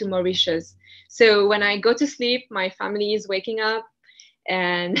US to Mauritius. So when I go to sleep, my family is waking up.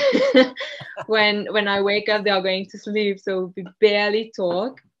 And when I wake up, they are going to sleep. So we barely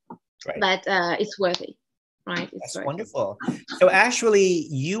talk. Right. But it's worth it. Right. That's wonderful. So actually,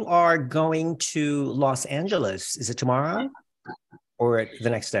 you are going to Los Angeles. Is it tomorrow or the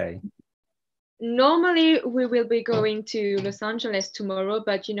next day? Normally, we will be going to Los Angeles tomorrow,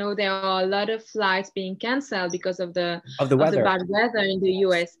 but there are a lot of flights being canceled because of the bad weather in the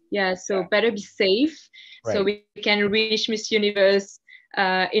US. Yeah, so better be safe so we can reach Miss Universe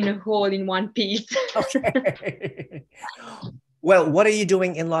in a hole in one piece. Okay. Well, what are you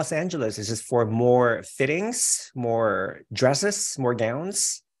doing in Los Angeles? Is this for more fittings, more dresses, more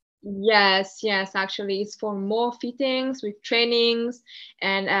gowns? Yes, actually it's for more fittings with trainings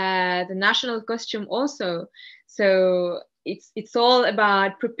and the national costume also. So it's all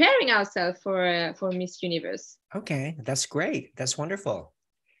about preparing ourselves for Miss Universe. Okay, that's great. That's wonderful.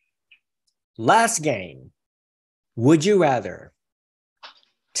 Last game. Would you rather?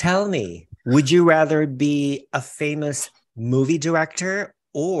 Tell me, would you rather be a famous movie director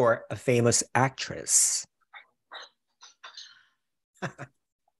or a famous actress?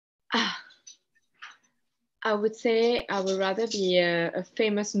 I would say I would rather be a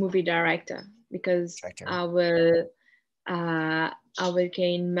famous movie director because I will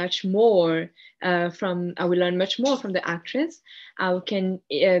gain much more I will learn much more from the actress. I can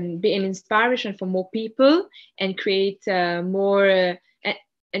be an inspiration for more people and create more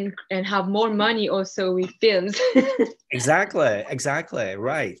and have more money also with films. Exactly.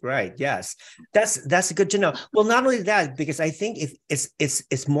 Right. Yes. That's good to know. Well, not only that, because I think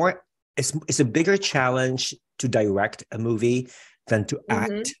it's a bigger challenge to direct a movie than to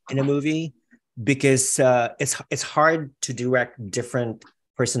act in a movie, because it's hard to direct different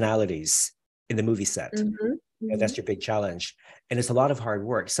personalities in the movie set. That's your big challenge, and it's a lot of hard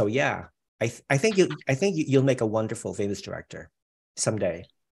work. So yeah, You'll make a wonderful famous director someday.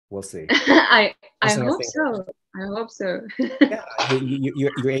 We'll see. I hope so. I hope so. Yeah,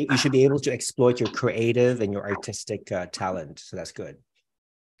 you should be able to exploit your creative and your artistic talent. So that's good.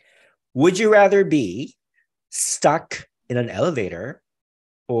 Would you rather be stuck in an elevator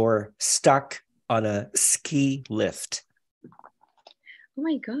or stuck on a ski lift? Oh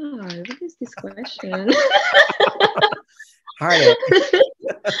my God, what is this question? Harder.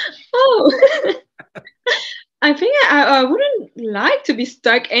 Oh, I think I wouldn't like to be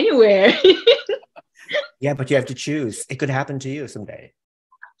stuck anywhere. Yeah, but you have to choose. It could happen to you someday.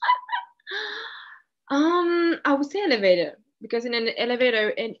 I would say elevator, because in an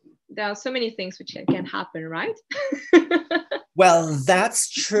elevator, there are so many things which can happen, right? Well, that's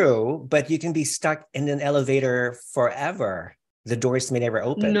true, but you can be stuck in an elevator forever. The doors may never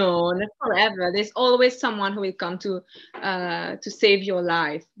open. No, not forever. There's always someone who will come to save your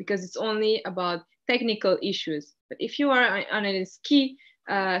life, because it's only about technical issues. But if you are on a ski,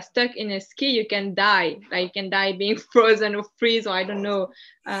 stuck in a ski, you can die. Like, you can die being frozen or freeze, or I don't know,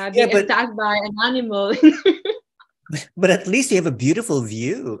 being attacked by an animal. But at least you have a beautiful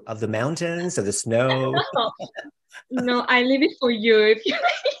view of the mountains, of the snow. No, I leave it for you. If you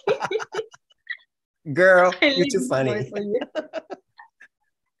Girl, you're too funny.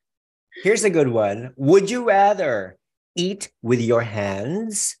 Here's a good one. Would you rather eat with your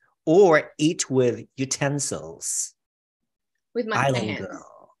hands or eat with utensils? With my Island hands.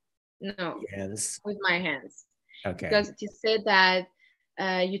 girl. No, hands. With my hands. Okay. Because it is said that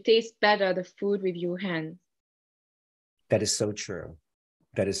you taste better the food with your hands. That is so true.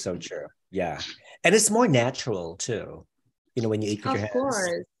 That is so true. Yeah. And it's more natural too, when you eat with your hands. Of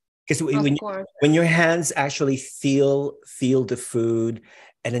course. Because when your hands actually feel the food,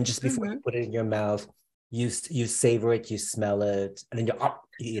 and then just before you put it in your mouth, you savor it, you smell it, and then you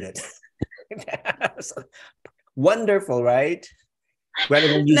eat it. So, wonderful, right? Rather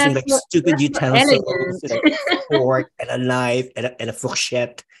than using stupid utensils, like a fork and a knife and a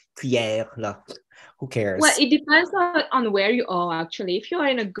fourchette, cuillère. No. Who cares? Well, it depends on where you are, actually. If you are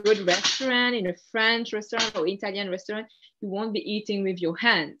in a good restaurant, in a French restaurant or Italian restaurant, you won't be eating with your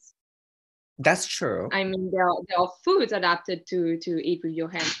hands. That's true. I mean, there are foods adapted to eat with your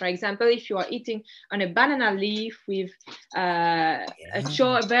hands. For example, if you are eating on a banana leaf with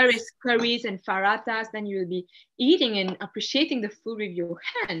various curries and faratas, then you will be eating and appreciating the food with your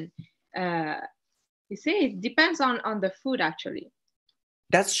hand. You see, it depends on the food, actually.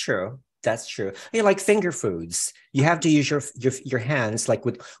 That's true. That's true. Like finger foods, you have to use your hands. Like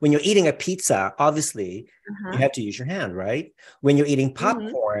when you're eating a pizza, obviously you have to use your hand, right? When you're eating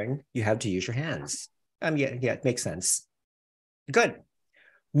popcorn, you have to use your hands. Yeah, it makes sense. Good.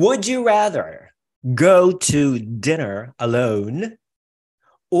 Would you rather go to dinner alone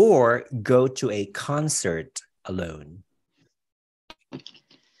or go to a concert alone?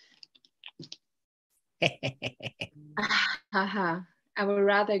 I would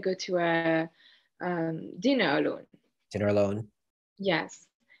rather go to a dinner alone. Dinner alone? Yes,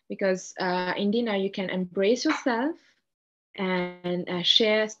 because in dinner you can embrace yourself and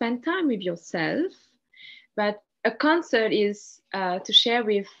spend time with yourself. But a concert is to share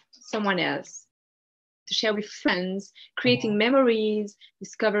with someone else, to share with friends, creating memories,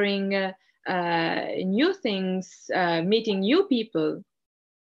 discovering new things, meeting new people.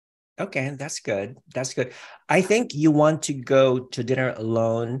 Okay, that's good. That's good. I think you want to go to dinner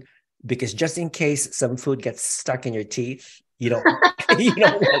alone because just in case some food gets stuck in your teeth, you don't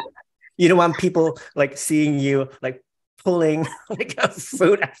you don't want people like seeing you like pulling like a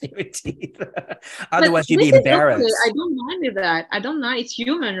food out of your teeth. Otherwise, you'd be embarrassed. Okay. I don't mind with that. I don't mind. It's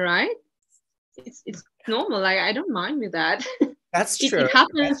human, right? It's normal. Like, I don't mind with that. That's true. It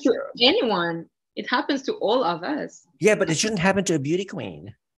happens to anyone. It happens to all of us. Yeah, but it shouldn't happen to a beauty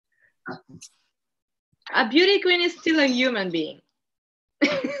queen. A beauty queen is still a human being.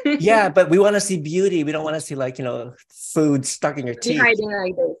 Yeah, but we want to see beauty. We don't want to see food stuck in your teeth. Hiding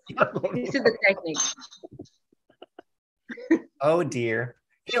like this. This is the technique. Oh dear.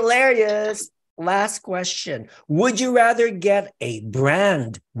 Hilarious. Last question. Would you rather get a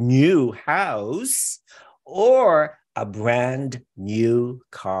brand new house or a brand new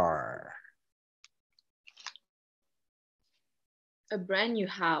car? A brand new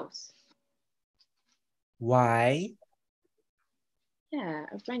house. Why? Yeah,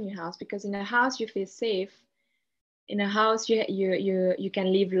 a brand new house, because in a house you feel safe. In a house you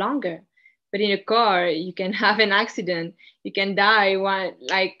can live longer. But in a car you can have an accident. You can die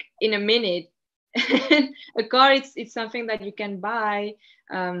in a minute. A car it's something that you can buy.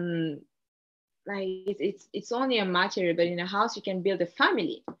 It's only a material, but in a house you can build a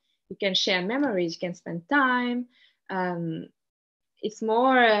family. You can share memories. You can spend time. It's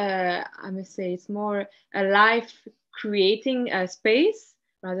more, I must say, it's more a life creating a space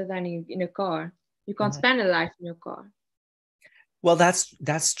rather than in a car. You can't spend a life in your car. Well,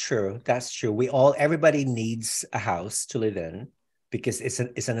 that's true. That's true. Everybody needs a house to live in because it's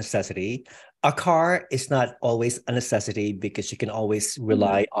a necessity. A car is not always a necessity because you can always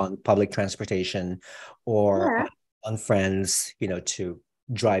rely on public transportation or on friends, to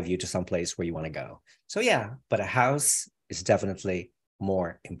drive you to some place where you want to go. So yeah, but a house is definitely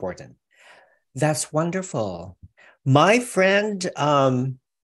more important. That's wonderful. My friend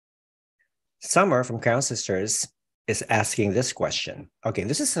Summer from Crown Sisters is asking this question. Okay,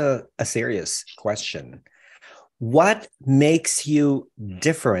 this is a serious question. What makes you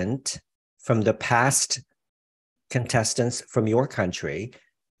different from the past contestants from your country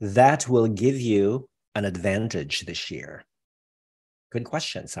that will give you an advantage this year? Good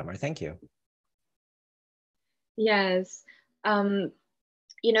question, Summer. Thank you. Yes. I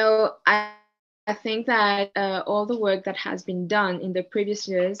think that all the work that has been done in the previous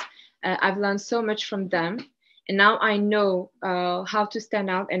years, I've learned so much from them. And now I know how to stand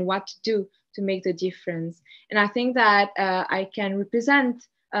out and what to do to make the difference. And I think that I can represent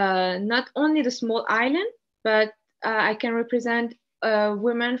not only the small island, but I can represent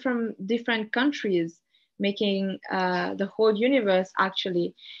women from different countries, making the whole universe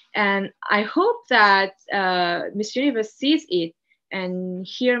actually. And I hope that Miss Universe sees it and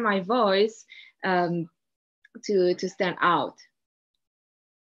hear my voice to stand out.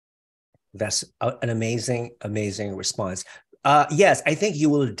 That's an amazing response. Yes, I think you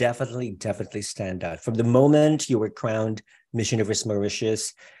will definitely stand out. From the moment you were crowned Miss Universe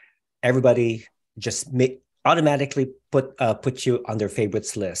Mauritius, everybody just automatically put you on their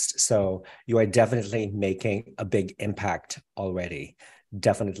favorites list. So you are definitely making a big impact already,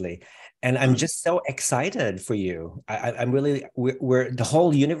 definitely. And I'm just so excited for you. I'm really, the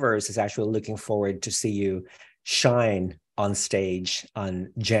whole universe is actually looking forward to see you shine on stage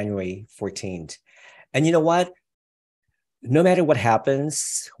on January 14th. And you know what? No matter what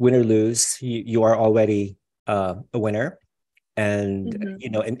happens, win or lose, you are already a winner. And,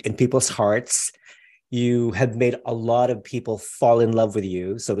 in people's hearts, you have made a lot of people fall in love with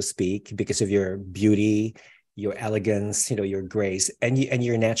you, so to speak, because of your beauty, your elegance, your grace, and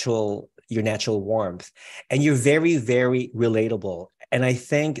your natural warmth. And you're very, very relatable. And I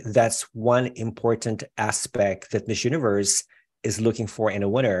think that's one important aspect that Miss Universe is looking for in a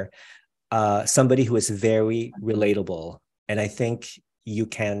winner, somebody who is very relatable. And I think you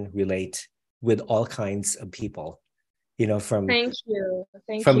can relate with all kinds of people, Thank you.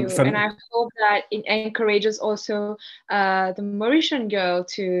 And I hope that it encourages also the Mauritian girl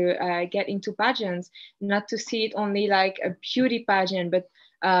to get into pageants, not to see it only like a beauty pageant, but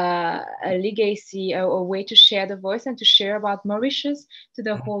a legacy, a way to share the voice and to share about Mauritius to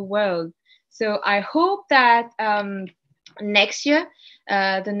the whole world. So I hope that next year,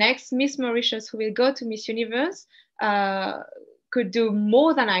 the next Miss Mauritius who will go to Miss Universe could do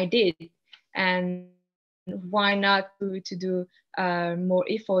more than I did. And why not to do more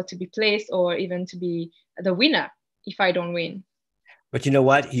effort to be placed or even to be the winner if I don't win. But you know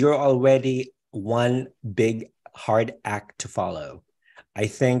what? You're already one big, hard act to follow. I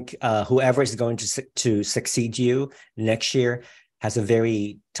think whoever is going to succeed you next year has a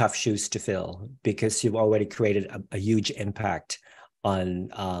very tough shoes to fill because you've already created a huge impact on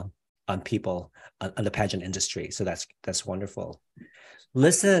people, on the pageant industry. So that's wonderful.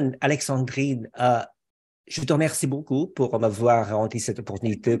 Listen, Alexandrine, je te remercie beaucoup pour m'avoir rendu cette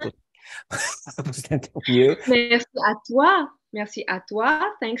opportunité pour cette interview. Merci à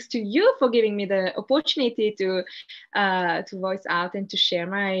toi. Thanks to you for giving me the opportunity to voice out and to share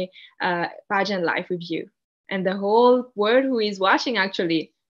my pageant life with you and the whole world who is watching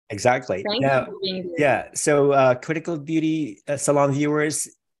actually. Exactly. Thank you for being there. Yeah. So Critical Beauty Salon viewers,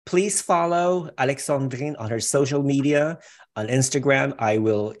 please follow Alexandrine on her social media. On Instagram, I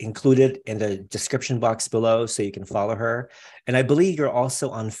will include it in the description box below so you can follow her. And I believe you're also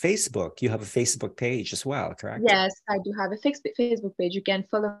on Facebook. You have a Facebook page as well, correct? Yes, I do have a Facebook page. You can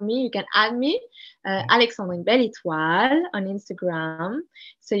follow me. You can add me, Alexandrine Belle-Etoile on Instagram.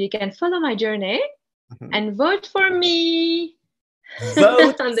 So you can follow my journey and vote for me.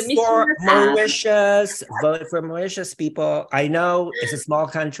 Vote for Mauritius. Vote for Mauritius, people. I know it's a small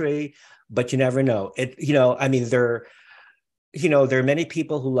country, but you never know. There are many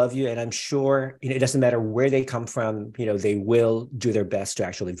people who love you, and I'm sure, it doesn't matter where they come from, they will do their best to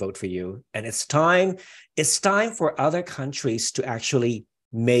actually vote for you. And it's time for other countries to actually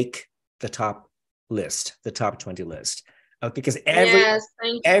make the top 20 list. Okay, because Yes,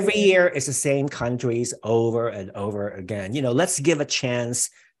 every you. year is the same countries over and over again. Let's give a chance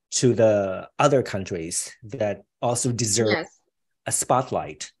to the other countries that also deserve Yes, a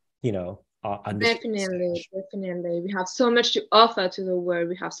spotlight, on this definitely, stage. definitely. We have so much to offer to the world.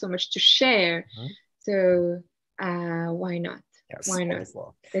 We have so much to share. Mhm. So why not? Yes, Why not?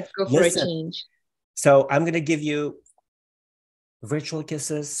 wonderful. Let's go for a Listen, change. so I'm going to give you virtual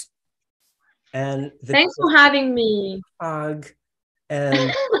kisses and the Thanks for having me. hug.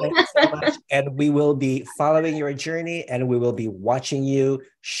 And thank you so much. And we will be following your journey and we will be watching you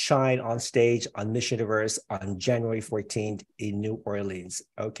shine on stage on Miss Universe on January 14th in New Orleans.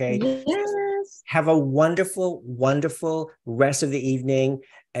 Okay. Yes. Have a wonderful, wonderful rest of the evening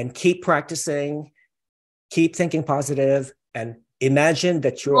and keep practicing, keep thinking positive, and imagine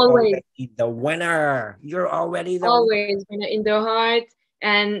that you're Always, already the winner. You're already the always, in the heart.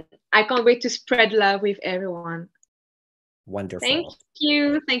 And I can't wait to spread love with everyone. Thank wonderful.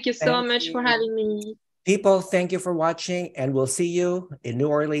 you. Thank you so Thank much for you. having me. People, thank you for watching, and we'll see you in New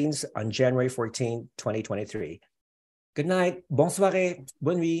Orleans on January 14, 2023. Good night. Bonne soirée.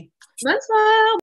 Bonne nuit. Bonsoir.